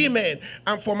for women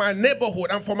and for my neighborhood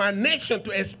and for my nation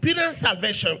to experience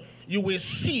salvation, you will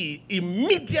see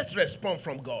immediate response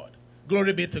from God.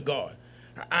 Glory be to God.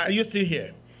 Are you still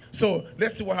here? So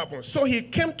let's see what happens. So he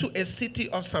came to a city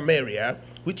of Samaria,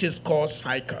 which is called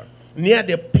Sychar, near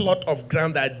the plot of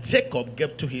ground that Jacob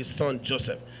gave to his son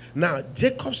Joseph. Now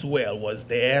Jacob's well was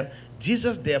there.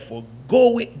 Jesus, therefore,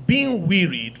 being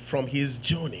wearied from his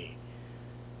journey,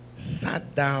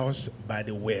 sat down by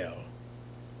the well.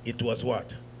 It was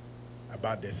what?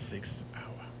 About the 6th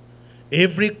hour.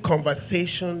 Every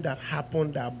conversation that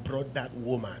happened that brought that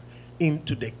woman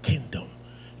into the kingdom,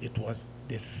 it was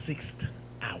the 6th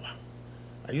hour.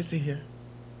 Are you still here?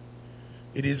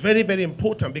 It is very, very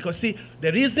important because, see,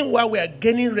 the reason why we are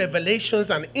gaining revelations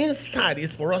and insight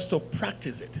is for us to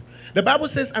practice it. The Bible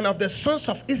says, and of the sons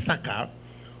of Issachar,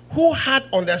 who had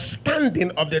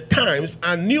understanding of the times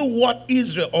and knew what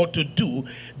Israel ought to do,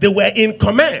 they were in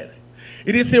command.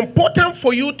 It is important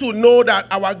for you to know that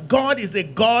our God is a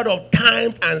God of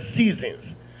times and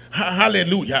seasons.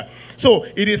 Hallelujah. So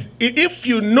it is, if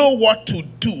you know what to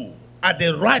do at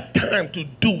the right time to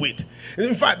do it.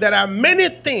 In fact, there are many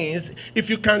things,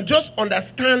 if you can just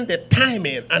understand the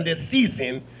timing and the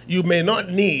season, you may not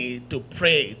need to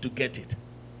pray to get it.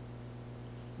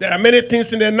 There are many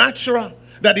things in the natural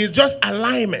that is just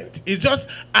alignment. It's just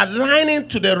aligning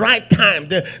to the right time,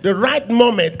 the right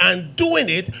moment, and doing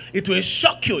it, it will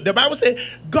shock you. The Bible says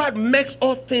God makes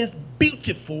all things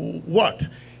beautiful, what?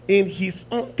 In his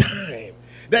own time.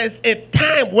 There is a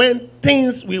time when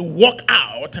things will work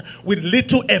out with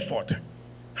little effort.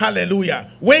 Hallelujah.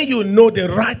 When you know the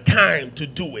right time to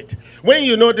do it. When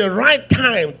you know the right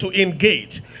time to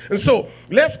engage. And so,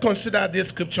 let's consider this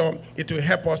scripture. It will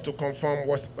help us to confirm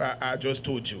what I just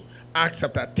told you. Acts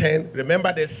chapter 10.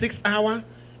 Remember, the 6th hour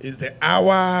is the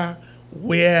hour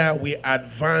where we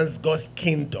advance God's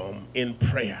kingdom in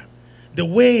prayer. The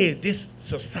way this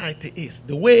society is,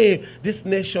 the way this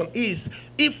nation is,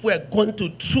 if we're going to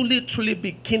truly, truly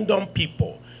be kingdom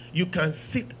people, you can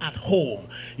sit at home.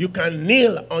 You can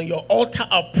kneel on your altar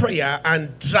of prayer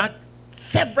and drag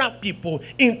several people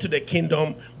into the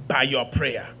kingdom by your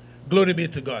prayer. Glory be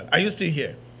to God. Are you still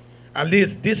here? At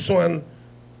least this one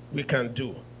we can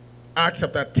do. Acts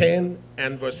chapter 10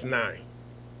 and verse 9.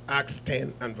 Acts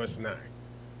 10 and verse 9.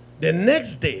 The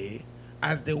next day,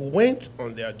 as they went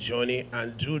on their journey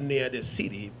and drew near the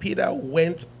city, Peter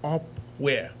went up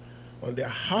where? On their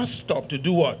housetop to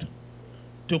do what?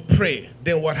 To pray.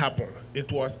 Then what happened?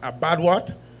 It was about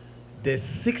what? The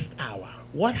 6th hour.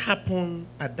 What happened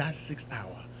at that 6th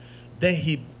hour? Then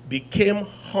he became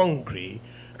hungry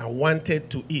and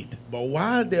wanted to eat. But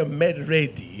while they made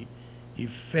ready, he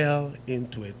fell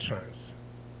into a trance.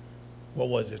 What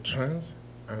was a trance?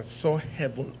 And saw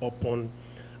heaven open,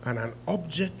 and an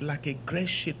object like a great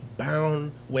sheet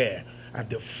bound where? At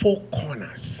the 4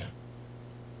 corners,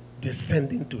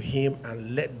 descending to him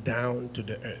and let down to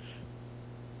the earth.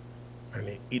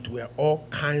 And it were all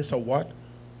kinds of what?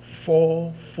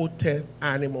 4-footed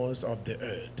animals of the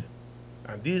earth.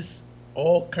 And these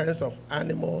all kinds of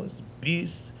animals,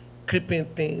 beasts, creeping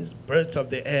things, birds of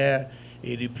the air,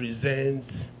 it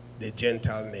represents the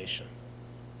Gentile nation.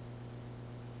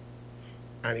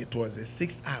 And it was the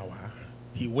 6th hour.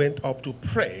 He went up to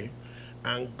pray,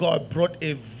 and God brought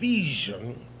a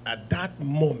vision at that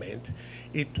moment.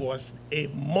 It was a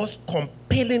most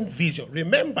compelling vision.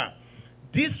 Remember,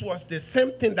 this was the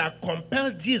same thing that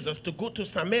compelled Jesus to go to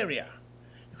Samaria.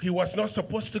 He was not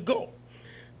supposed to go.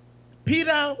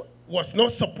 Peter was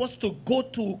not supposed to go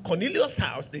to Cornelius'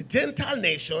 house, the Gentile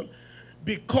nation,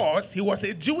 because he was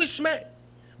a Jewish man.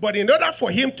 But in order for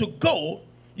him to go,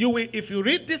 if you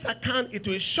read this account, it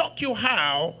will shock you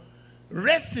how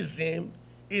racism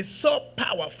is so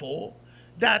powerful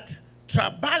that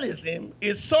tribalism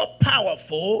is so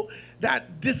powerful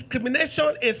that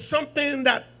discrimination is something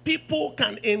that people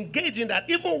can engage in, that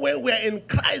even when we're in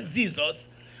Christ Jesus,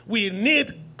 we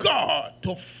need God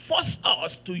to force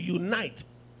us to unite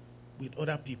with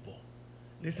other people.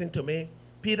 Listen to me.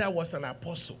 Peter was an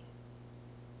apostle,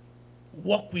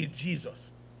 walked with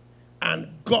Jesus, and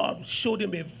God showed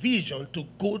him a vision to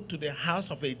go to the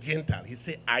house of a Gentile. He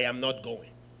said, I am not going.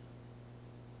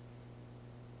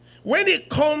 When it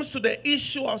comes to the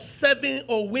issue of serving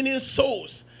or winning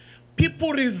souls,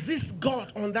 people resist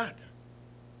God on that.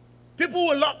 People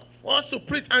will look for us to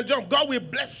preach and jump. God will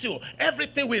bless you.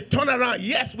 Everything will turn around.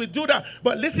 Yes, we do that.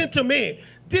 But listen to me.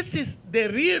 This is the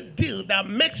real deal that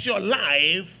makes your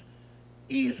life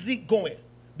easy going.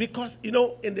 Because, you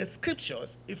know, in the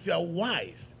scriptures, if you are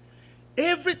wise,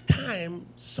 every time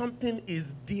something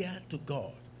is dear to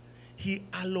God, he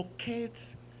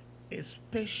allocates a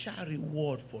special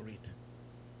reward for it.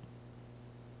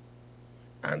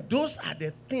 And those are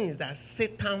the things that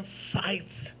Satan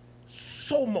fights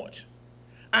so much.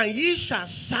 And ye shall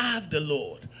serve the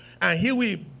Lord, and he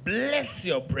will bless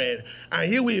your bread,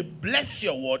 and he will bless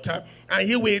your water, and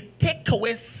he will take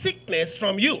away sickness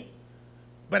from you.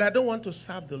 But I don't want to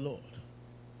serve the Lord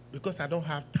because I don't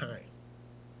have time.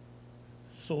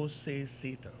 So says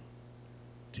Satan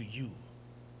to you.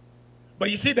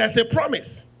 But you see, there's a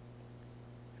promise.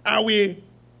 I will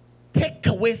take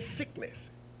away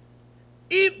sickness.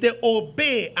 If they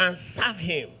obey and serve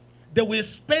him, they will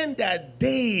spend their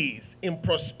days in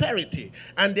prosperity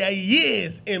and their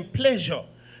years in pleasure.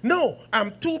 No,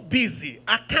 I'm too busy.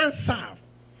 I can't serve.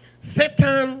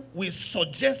 Satan will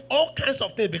suggest all kinds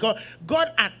of things because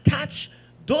God attached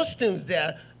those things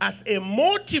there as a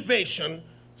motivation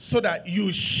so that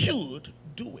you should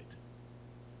do it.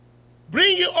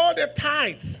 Bring you all the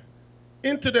tithes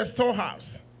into the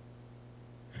storehouse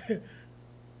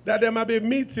that there might be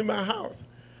meat in my house.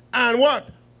 And what?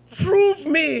 Prove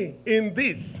me in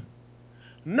this.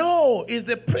 No, it's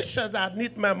the preachers that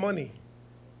need my money.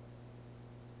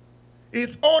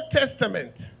 It's Old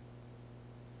Testament.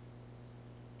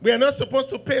 We are not supposed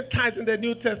to pay tithes in the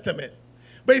New Testament.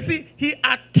 But you see, he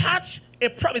attached a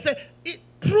promise. He said,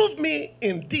 prove me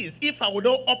in this if I will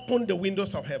not open the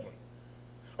windows of heaven.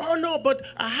 Oh no, but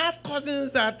I have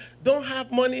cousins that don't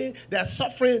have money. They are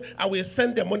suffering. I will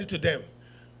send the money to them.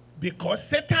 Because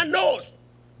Satan knows.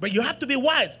 But you have to be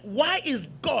wise. Why is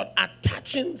God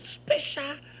attaching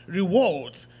special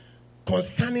rewards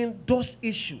concerning those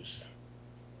issues?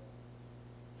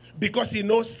 Because he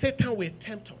knows Satan will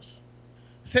tempt us.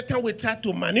 Satan will try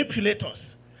to manipulate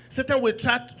us. Satan will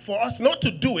try for us not to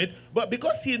do it, but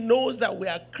because he knows that we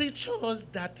are creatures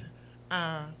that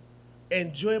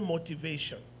enjoy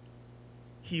motivation,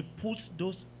 he puts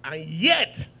those, and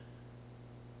yet,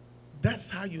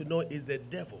 that's how you know it's the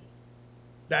devil.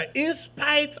 That in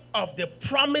spite of the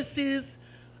promises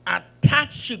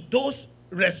attached to those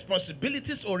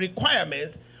responsibilities or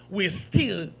requirements, we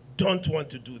still don't want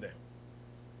to do them.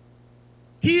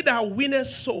 He that winneth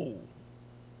soul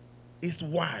is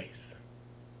wise.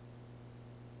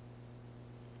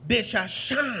 They shall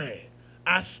shine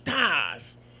as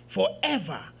stars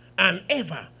forever and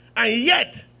ever. And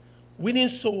yet, winning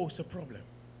soul is a problem.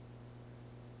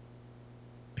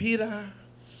 Peter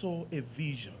saw a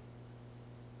vision.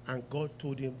 And God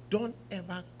told him, don't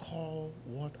ever call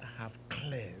what I have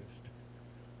cleansed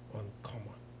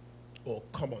uncommon. Or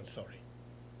common, sorry.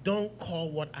 Don't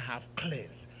call what I have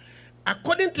cleansed.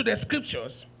 According to the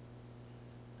scriptures,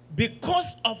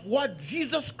 because of what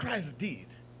Jesus Christ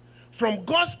did, from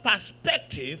God's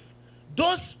perspective,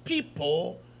 those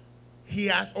people, he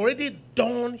has already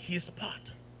done his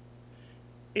part.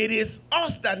 It is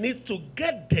us that need to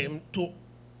get them to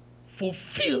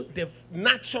fulfill the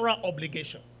natural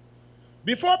obligation.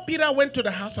 Before Peter went to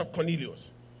the house of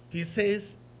Cornelius, he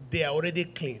says they are already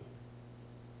clean.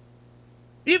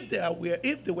 If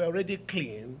they were already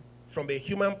clean from a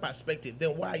human perspective,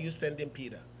 then why are you sending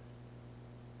Peter?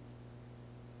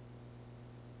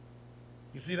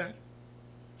 You see that?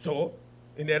 So,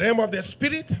 in the realm of the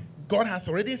spirit, God has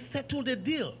already settled the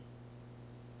deal.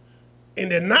 In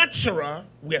the natural,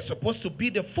 we are supposed to be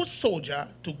the foot soldier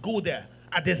to go there.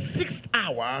 At the 6th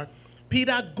hour,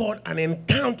 Peter got an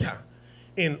encounter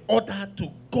in order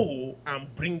to go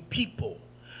and bring people.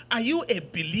 Are you a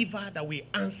believer that will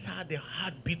answer the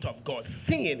heartbeat of God?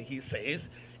 Seeing, he says,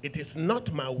 it is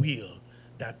not my will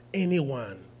that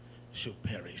anyone should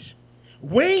perish.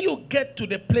 When you get to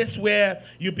the place where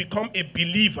you become a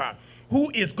believer who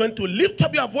is going to lift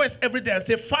up your voice every day and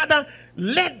say, Father,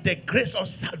 let the grace of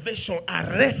salvation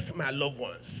arrest my loved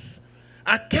ones.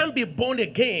 I can't be born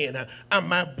again and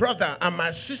my brother and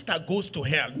my sister goes to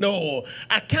hell. No.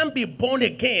 I can't be born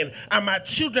again and my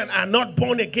children are not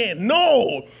born again.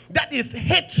 No. That is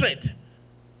hatred.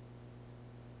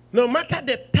 No matter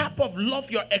the type of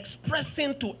love you're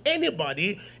expressing to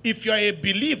anybody, if you're a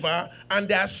believer and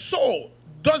their soul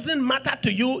doesn't matter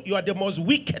to you, you are the most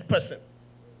wicked person.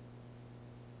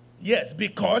 Yes,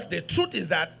 because the truth is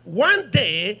that one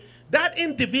day that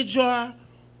individual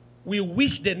will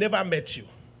wish they never met you.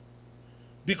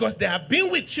 Because they have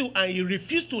been with you and you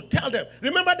refuse to tell them.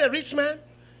 Remember the rich man?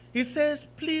 He says,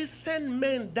 please send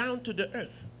men down to the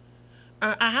earth.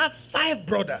 I have 5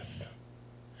 brothers.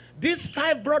 These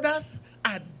 5 brothers,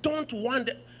 I don't want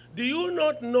them. Do you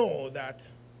not know that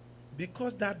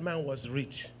because that man was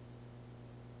rich,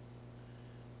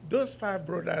 those 5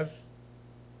 brothers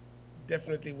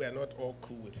definitely were not all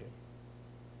cool with him?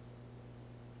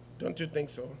 Don't you think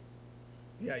so?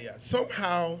 Yeah.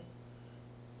 Somehow,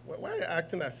 why are you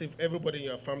acting as if everybody in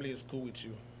your family is cool with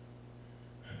you?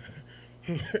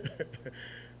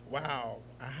 Wow,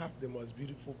 I have the most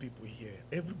beautiful people here.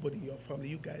 Everybody in your family,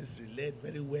 you guys relate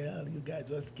very well. You guys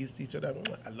just kiss each other.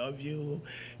 I love you,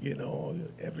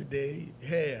 every day.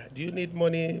 Hey, do you need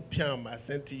money? Piam, I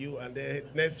sent to you. And then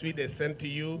next week they sent to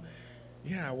you.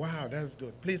 Yeah, wow, that's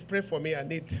good. Please pray for me. I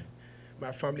need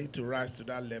my family to rise to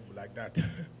that level like that.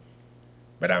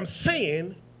 But I'm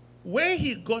saying, when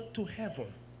he got to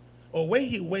heaven, or when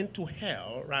he went to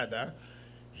hell, rather,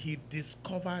 he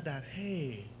discovered that,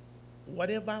 hey,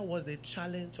 whatever was a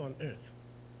challenge on earth,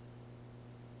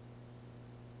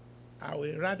 I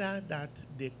would rather that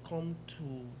they come to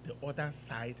the other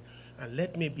side and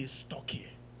let me be stuck here.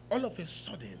 All of a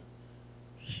sudden,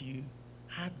 he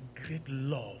had great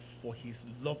love for his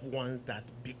loved ones that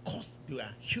because they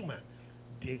are human,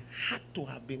 they had to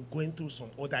have been going through some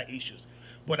other issues.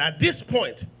 But at this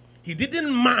point, he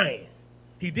didn't mind.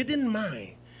 He didn't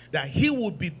mind that he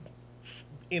would be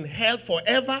in hell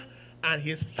forever and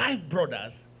his 5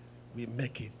 brothers will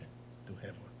make it to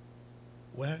heaven.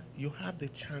 Well, you have the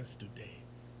chance today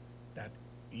that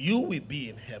you will be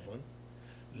in heaven.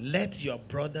 Let your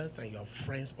brothers and your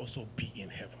friends also be in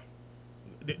heaven.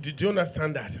 Did you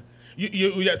understand that?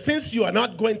 Since you are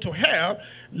not going to hell,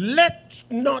 let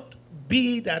not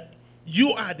be that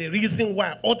you are the reason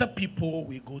why other people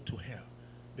will go to hell.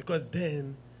 Because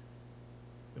then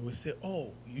they will say,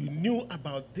 oh, you knew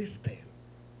about this thing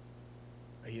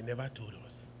and you never told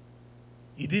us.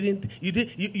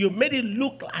 You made it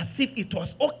look as if it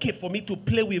was okay for me to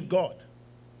play with God.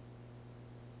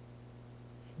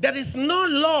 There is no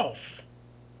love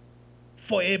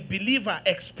for a believer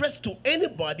expressed to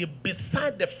anybody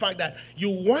beside the fact that you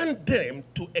want them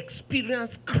to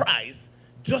experience Christ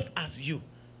just as you.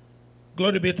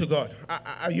 Glory be to God.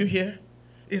 Are you here?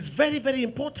 It's very, very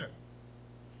important.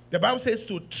 The Bible says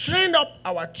to train up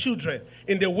our children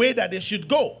in the way that they should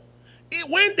go.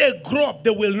 When they grow up,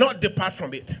 they will not depart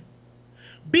from it.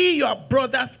 Be your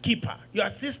brother's keeper, your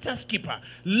sister's keeper.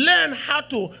 Learn how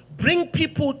to bring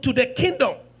people to the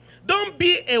kingdom. Don't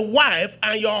be a wife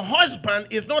and your husband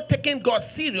is not taking God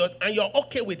serious and you're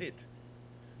okay with it.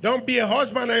 Don't be a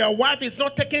husband and your wife is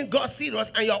not taking God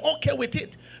serious and you're okay with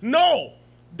it. No,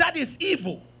 that is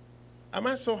evil. Am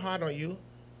I so hard on you?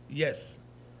 Yes,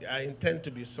 I intend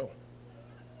to be so.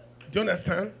 Do you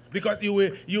understand? Because you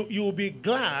will be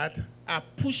glad I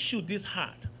push you this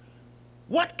hard.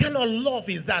 What kind of love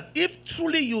is that? If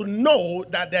truly you know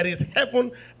that there is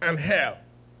heaven and hell,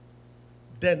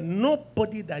 then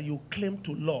nobody that you claim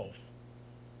to love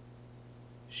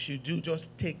should you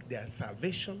just take their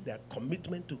salvation, their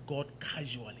commitment to God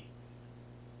casually.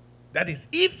 That is,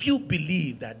 if you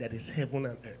believe that there is heaven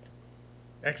and earth.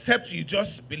 Except you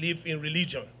just believe in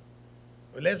religion.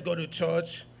 Well, let's go to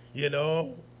church,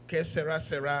 que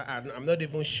sera, and I'm not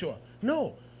even sure.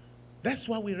 No. That's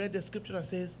why we read the scripture that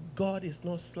says, God is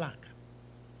not slack.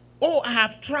 Oh, I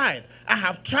have tried. I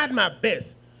have tried my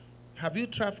best. Have you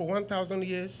tried for 1,000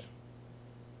 years?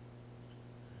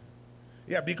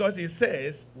 Yeah, because it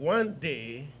says, one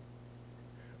day,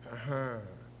 and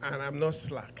I'm not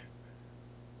slack.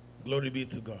 Glory be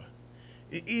to God.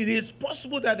 It is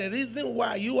possible that the reason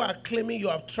why you are claiming you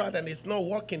have tried and it's not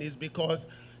working is because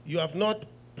you have not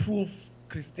proved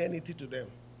Christianity to them.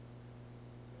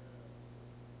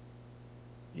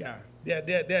 Yeah,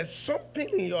 there's something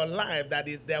in your life that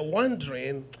is, they're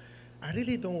wondering, I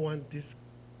really don't want this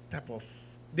type of,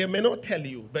 they may not tell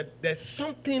you, but there's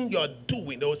something you're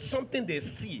doing, or something they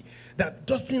see that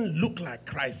doesn't look like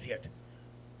Christ yet.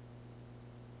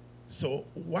 So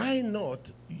why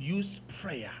not use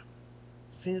prayer,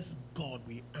 since God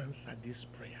will answer this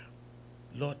prayer?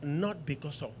 Lord, not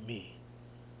because of me,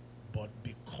 but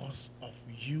because of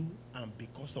you and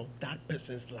because of that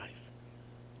person's life.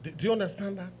 Do you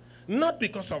understand that? Not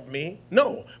because of me.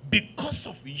 No, because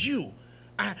of you.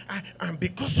 And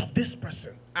because of this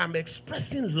person, I'm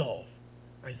expressing love.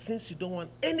 And since you don't want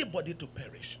anybody to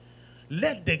perish,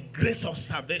 let the grace of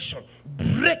salvation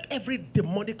break every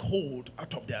demonic hold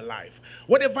out of their life.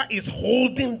 Whatever is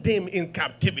holding them in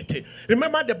captivity.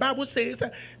 Remember, the Bible says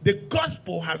the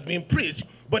gospel has been preached,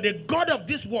 but the God of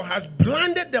this world has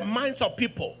blinded the minds of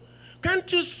people.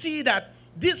 Can't you see that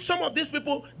some of these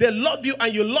people, they love you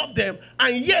and you love them,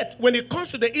 and yet when it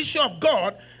comes to the issue of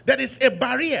God, there is a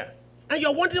barrier. And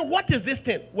you're wondering, what is this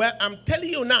thing? Well, I'm telling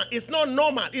you now, it's not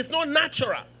normal. It's not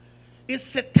natural. It's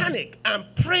satanic. And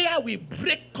prayer will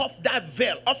break off that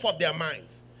veil off of their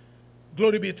minds.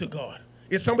 Glory be to God.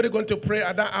 Is somebody going to pray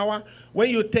at that hour? When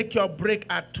you take your break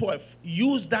at 12,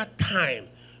 use that time.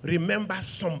 Remember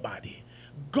somebody.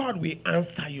 God will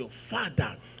answer you.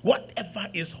 Father, whatever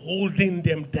is holding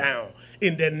them down,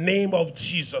 in the name of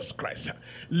Jesus Christ,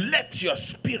 let your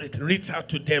spirit reach out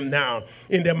to them now.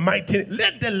 In the mighty,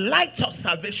 let the light of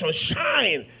salvation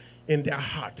shine in their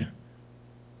heart.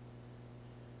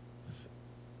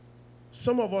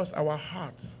 Some of us, our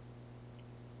heart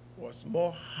was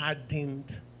more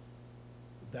hardened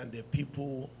than the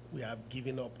people we have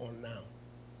given up on now.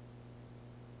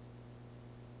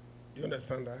 Do you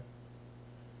understand that?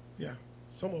 Yeah,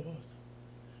 some of us.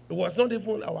 It was not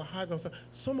even our hearts.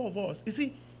 Some of us, you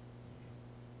see,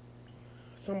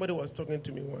 somebody was talking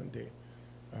to me one day,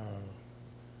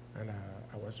 and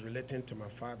I was relating to my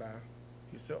father.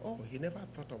 He said, oh, he never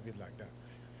thought of it like that.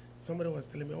 Somebody was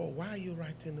telling me, oh, why are you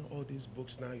writing all these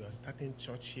books now? You're starting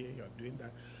church here, you're doing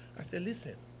that. I said,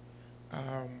 listen,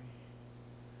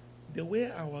 the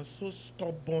way I was so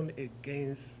stubborn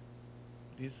against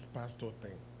this pastor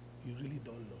thing, you really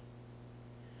don't know.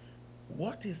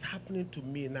 What is happening to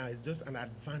me now is just an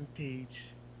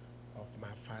advantage of my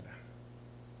father.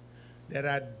 There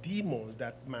are demons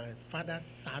that my father's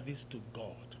service to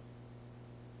God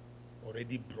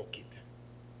already broke it.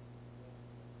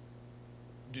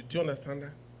 Do you understand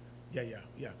that?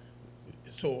 Yeah.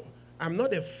 So I'm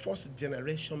not a first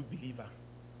generation believer.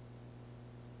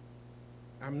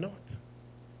 I'm not.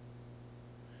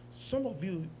 Some of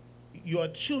you, your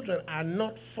children are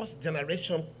not first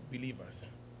generation believers.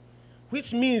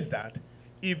 Which means that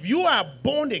if you are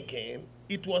born again,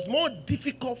 it was more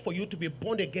difficult for you to be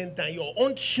born again than your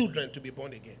own children to be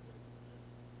born again.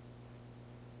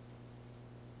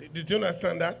 Did you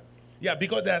understand that? Yeah,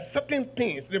 because there are certain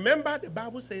things. Remember, the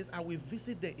Bible says, I will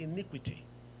visit the iniquity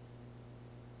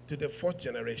to the fourth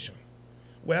generation.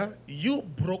 Well, you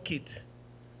broke it.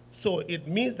 So it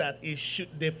means that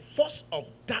the force of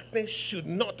darkness should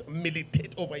not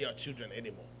militate over your children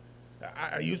anymore.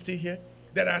 Are you still here?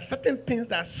 There are certain things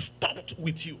that stopped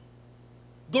with you.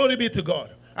 Glory be to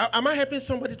God. Am I helping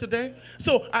somebody today?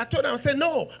 So I told them, I said,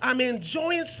 no, I'm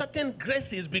enjoying certain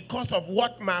graces because of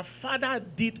what my father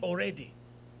did already.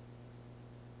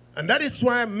 And that is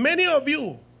why many of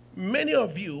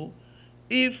you,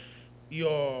 if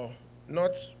you're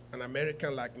not an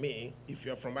American like me, if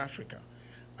you're from Africa,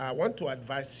 I want to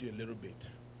advise you a little bit.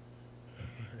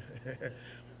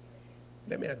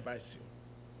 Let me advise you.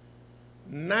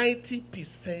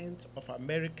 90% of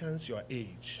Americans your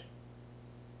age,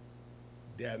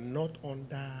 they are not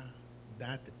under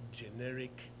that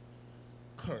generic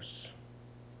curse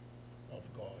of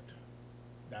God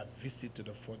that visit to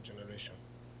the fourth generation.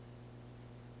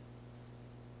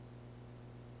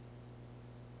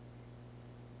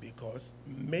 Because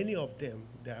many of them,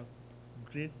 their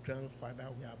great-grandfather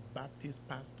were Baptist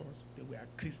pastors, they were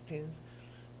Christians.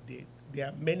 There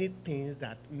are many things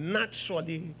that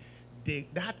naturally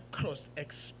that cross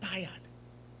expired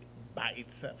by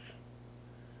itself.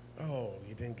 Oh,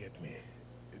 you didn't get me.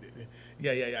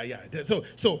 Yeah.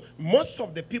 So most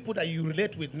of the people that you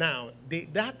relate with now,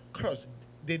 that cross,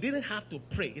 they didn't have to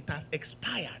pray. It has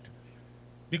expired.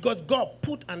 Because God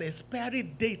put an expiry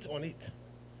date on it.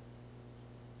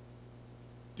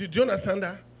 Did you understand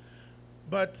that?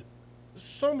 But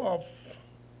some of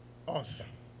us,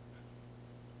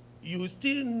 you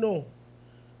still know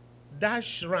that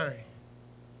shrine.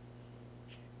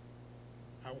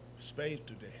 I'll spare it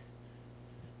today.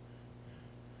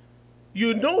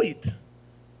 You know it.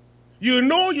 You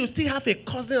know you still have a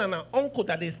cousin and an uncle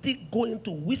that is still going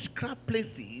to witchcraft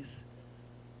places.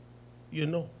 You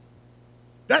know.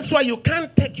 That's why you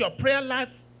can't take your prayer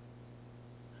life.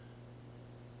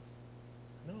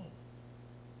 No.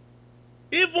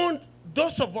 Even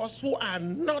those of us who are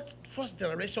not first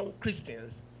generation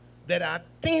Christians, there are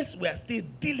things we are still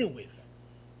dealing with.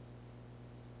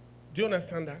 Do you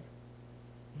understand that?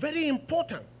 Very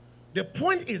important. The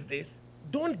point is this: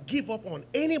 don't give up on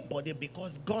anybody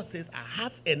because God says, I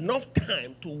have enough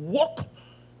time to work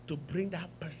to bring that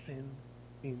person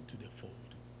into the fold.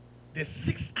 The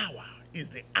 6th hour is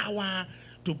the hour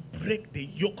to break the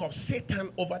yoke of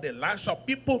Satan over the lives of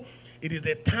people. It is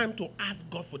a time to ask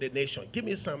God for the nation. Give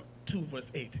me Psalm 2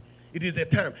 verse 8. It is a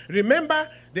time. Remember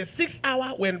the 6th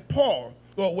hour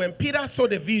when Peter saw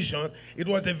the vision, it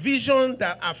was a vision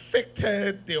that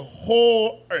affected the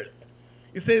whole earth.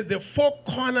 It says the 4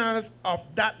 corners of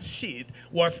that sheet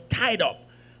was tied up.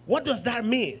 What does that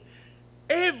mean?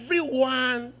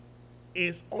 Everyone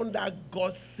is under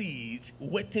God's siege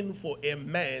waiting for a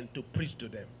man to preach to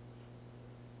them.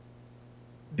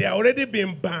 They are already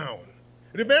been bound.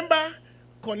 Remember,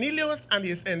 Cornelius and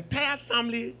his entire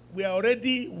family were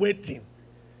already waiting.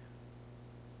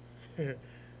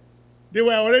 They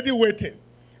were already waiting.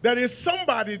 There is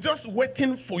somebody just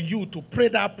waiting for you to pray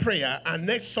that prayer, and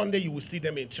next Sunday you will see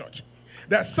them in church.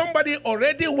 There's somebody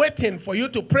already waiting for you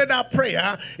to pray that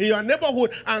prayer in your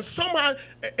neighborhood, and somehow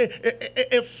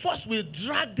a force will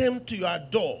drag them to your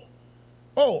door.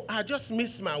 Oh, I just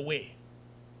missed my way.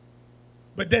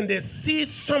 But then they see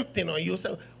something on you.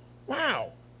 So,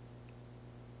 wow,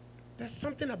 there's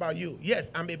something about you.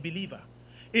 Yes, I'm a believer.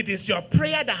 It is your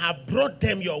prayer that have brought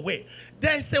them your way.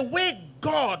 There's a way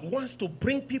God wants to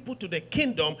bring people to the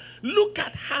kingdom. Look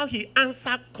at how he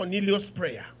answered Cornelius'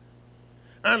 prayer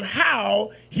and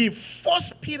how he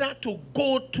forced Peter to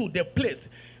go to the place.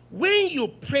 When you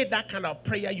pray that kind of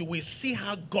prayer, you will see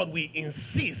how God will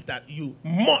insist that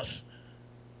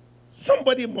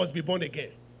somebody must be born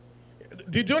again.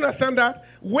 Did you understand that?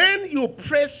 When you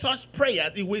pray such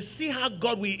prayers, you will see how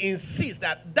God will insist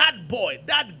that that boy,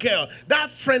 that girl,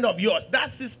 that friend of yours, that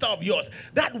sister of yours,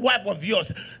 that wife of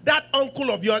yours, that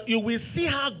uncle of yours, you will see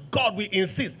how God will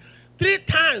insist. 3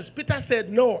 times Peter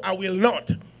said, no, I will not.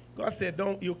 God said,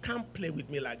 you can't play with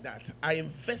me like that. I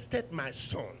invested my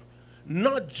son,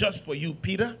 not just for you,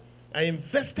 Peter. I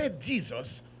invested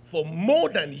Jesus for more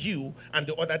than you and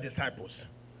the other disciples.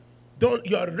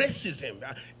 Your racism,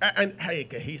 and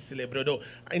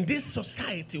in this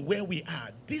society where we are,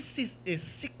 this is a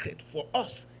secret for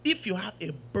us. If you have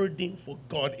a burden for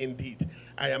God indeed,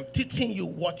 I am teaching you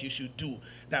what you should do.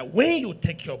 That when you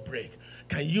take your break,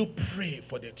 can you pray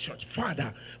for the church?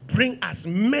 Father, bring as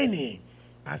many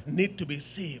as need to be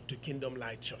saved to Kingdom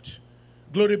Light Church.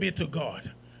 Glory be to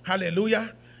God.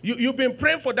 Hallelujah. You've been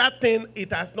praying for that thing.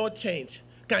 It has not changed.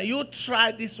 Can you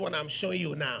try this one I'm showing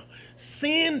you now?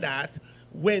 Seeing that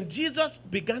when Jesus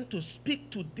began to speak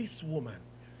to this woman,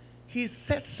 he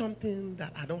said something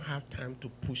that I don't have time to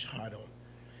push hard on.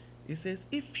 He says,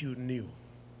 if you knew,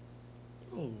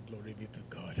 oh, glory be to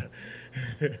God.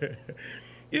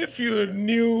 If you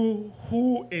knew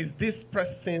who is this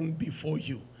person before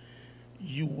you,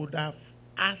 you would have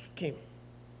asked him.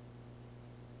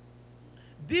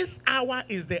 This hour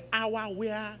is the hour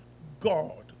where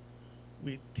God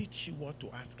will teach you what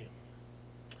to ask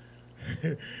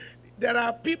him. There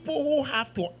are people who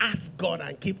have to ask God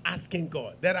and keep asking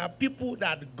God. There are people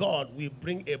that God will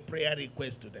bring a prayer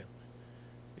request to them.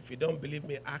 If you don't believe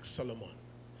me, ask Solomon.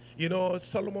 You know,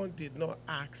 Solomon did not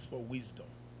ask for wisdom.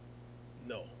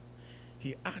 No.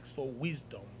 He asked for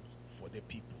wisdom for the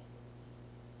people.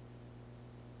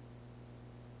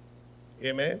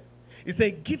 Amen. He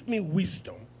said, give me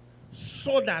wisdom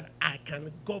so that I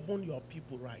can govern your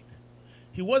people right.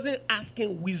 He wasn't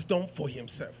asking wisdom for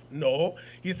himself. No.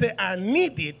 He said, I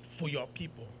need it for your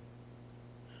people.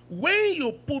 When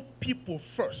you put people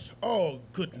first, oh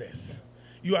goodness,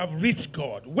 you have reached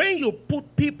God. When you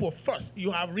put people first,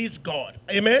 you have reached God.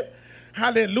 Amen.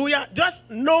 Hallelujah. Just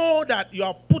know that you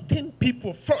are putting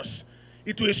people first.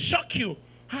 It will shock you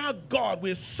how God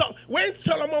will solve. When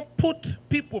Solomon put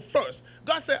people first,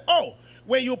 God said, oh,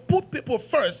 when you put people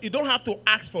first, you don't have to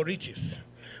ask for riches.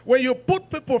 When you put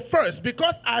people first,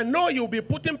 because I know you'll be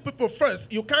putting people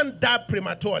first, you can't die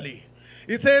prematurely.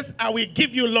 He says, I will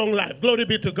give you long life. Glory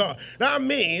be to God. That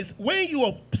means when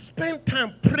you spend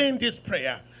time praying this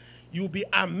prayer, you'll be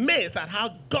amazed at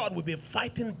how God will be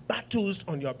fighting battles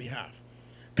on your behalf.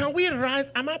 Can we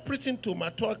rise? Am I preaching to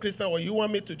mature Christian, or you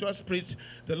want me to just preach,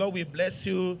 the Lord will bless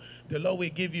you, the Lord will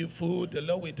give you food, the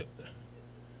Lord will do...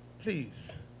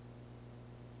 Please.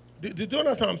 Did you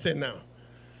understand what I'm saying now?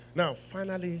 Now,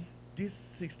 finally, this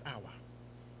 6th hour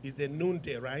is the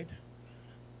noonday, right?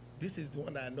 This is the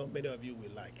one that I know many of you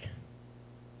will like.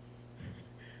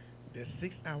 The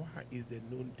 6th hour is the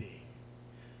noonday.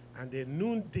 And the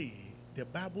noonday, the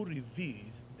Bible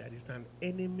reveals that it's an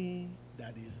enemy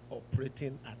that is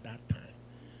operating at that time.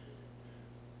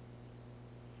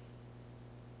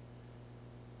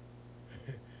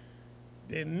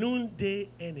 The noonday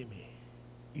enemy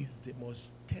is the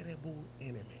most terrible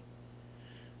enemy.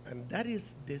 And that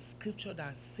is the scripture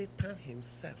that Satan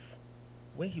himself,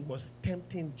 when he was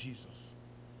tempting Jesus,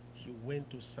 he went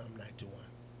to Psalm 91.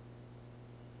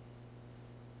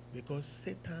 Because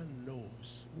Satan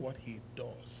knows what he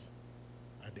does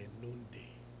at the noonday.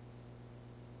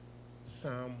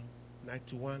 Psalm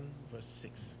 91 verse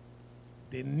 6.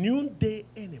 The noonday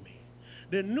enemy.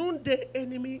 The noonday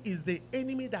enemy is the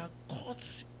enemy that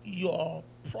cuts your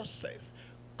process,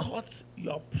 cuts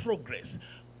your progress,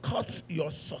 cuts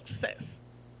your success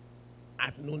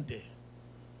at noonday.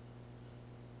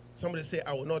 Somebody say,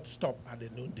 I will not stop at the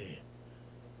noonday.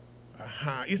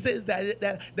 It says that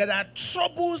there are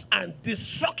troubles and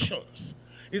destructions.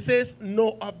 It says,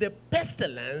 know of the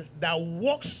pestilence that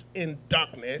walks in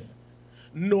darkness,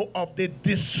 know of the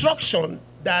destruction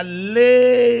that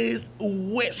lays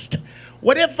waste.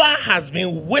 Whatever has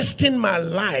been wasting my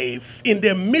life in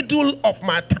the middle of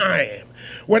my time,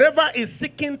 whatever is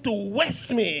seeking to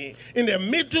waste me in the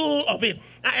middle of it,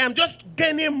 I am just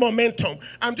gaining momentum.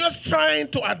 I'm just trying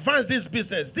to advance this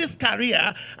business, this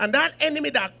career, and that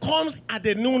enemy that comes at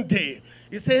the noonday.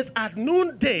 It says at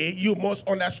noonday, you must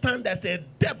understand there's a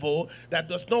devil that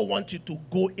does not want you to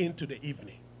go into the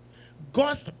evening.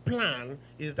 God's plan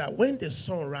is that when the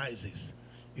sun rises,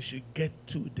 you should get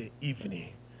to the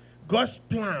evening. God's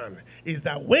plan is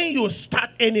that when you start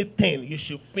anything, you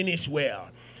should finish well.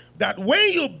 That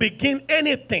when you begin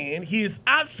anything, he is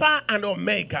Alpha and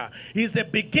Omega. He's the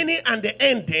beginning and the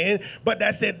ending, but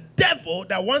there's a devil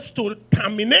that wants to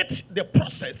terminate the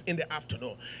process in the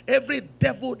afternoon. Every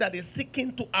devil that is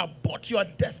seeking to abort your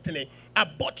destiny,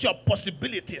 abort your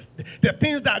possibilities, the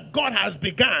things that God has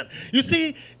begun. You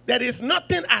see, there is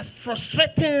nothing as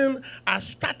frustrating as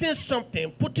starting something,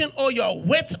 putting all your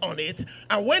weight on it,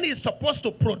 and when it's supposed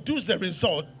to produce the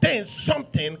result, then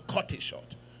something cut it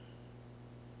short.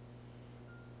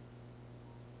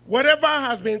 Whatever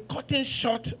has been cutting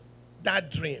short that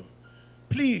dream,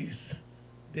 please,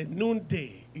 the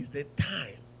noonday is the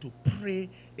time to pray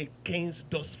against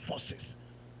those forces.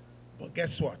 But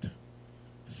guess what?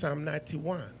 Psalm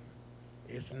 91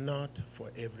 is not for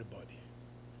everybody.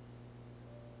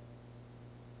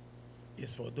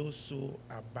 It's for those who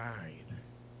abide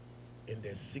in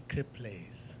the secret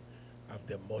place of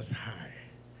the Most High.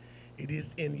 It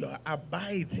is in your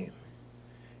abiding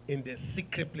in the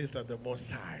secret place of the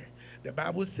Most High. The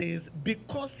Bible says,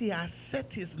 because he has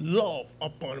set his love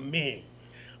upon me,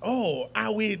 oh, I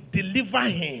will deliver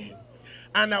him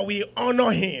and I will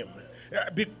honor him.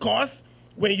 Because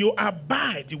when you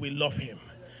abide, you will love him.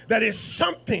 There is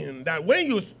something that when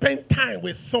you spend time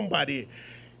with somebody,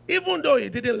 even though you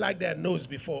didn't like their nose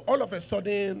before, all of a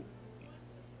sudden,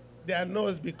 their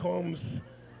nose becomes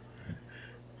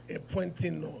a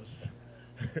pointing nose.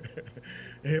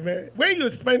 Amen. When you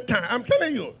spend time, I'm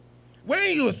telling you,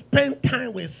 when you spend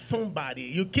time with somebody,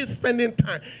 you keep spending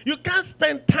time. You can't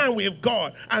spend time with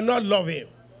God and not love him.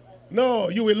 No,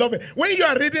 you will love him. When you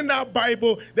are reading that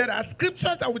Bible, there are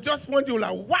scriptures that will just want you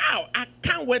like, wow, I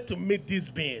can't wait to meet this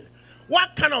being.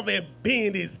 What kind of a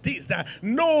being is this that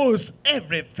knows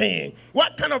everything?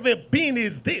 What kind of a being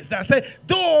is this that says,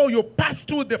 though you pass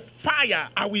through the fire,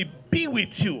 I will be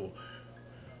with you?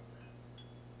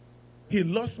 He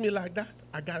loves me like that.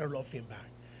 I got to love him back.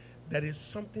 That is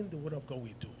something the word of God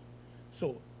will do.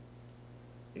 So,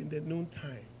 in the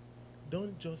noontime,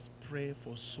 don't just pray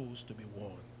for souls to be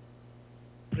won.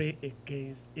 Pray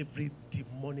against every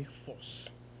demonic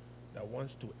force that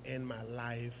wants to end my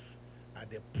life at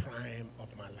the prime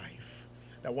of my life.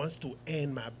 That wants to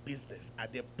end my business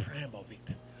at the prime of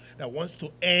it. That wants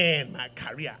to end my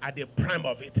career at the prime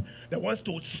of it. That wants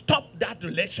to stop that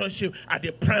relationship at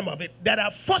the prime of it. There are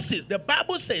forces. The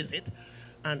Bible says it.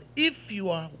 And if you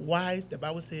are wise, the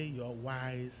Bible says you are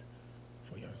wise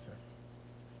for yourself.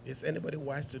 Is anybody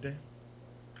wise today?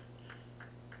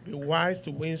 Be wise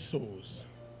to win souls.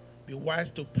 Be wise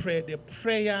to pray the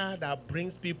prayer that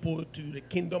brings people to the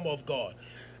kingdom of God.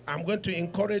 I'm going to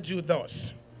encourage you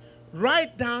thus.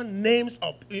 Write down names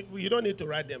of, you don't need to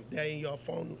write them. They're in your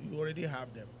phone. You already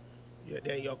have them.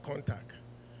 They're in your contact.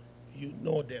 You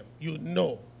know them. You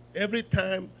know. Every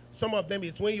time, some of them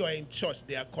is when you are in church,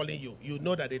 they are calling you. You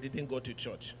know that they didn't go to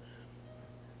church.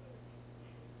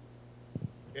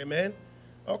 Amen?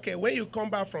 Okay, when you come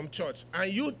back from church,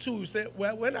 and you too say,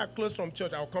 well, when I close from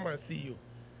church, I'll come and see you.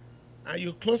 And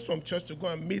you close from church to go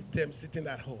and meet them sitting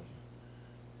at home.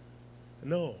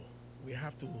 No, we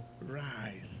have to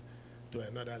rise to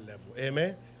another level.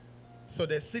 Amen? So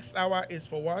the 6th hour is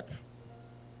for what?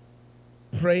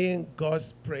 Praying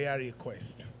God's prayer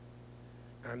request.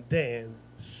 And then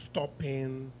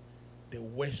stopping the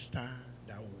waster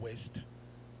without waste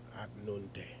at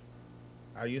noonday.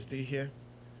 Are you still here?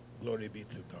 Glory be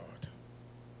to God.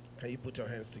 Can you put your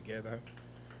hands together?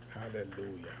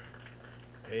 Hallelujah.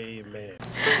 Amen.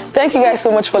 Thank you guys so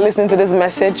much for listening to this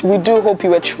message. We do hope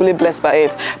you were truly blessed by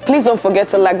it. Please don't forget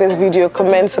to like this video,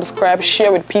 comment, subscribe,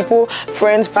 share with people,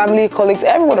 friends, family, colleagues,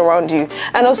 everyone around you.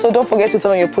 And also don't forget to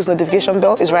turn on your post notification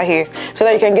bell. It's right here so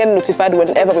that you can get notified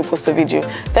whenever we post a video.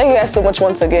 Thank you guys so much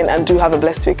once again, and do have a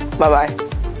blessed week. Bye-bye.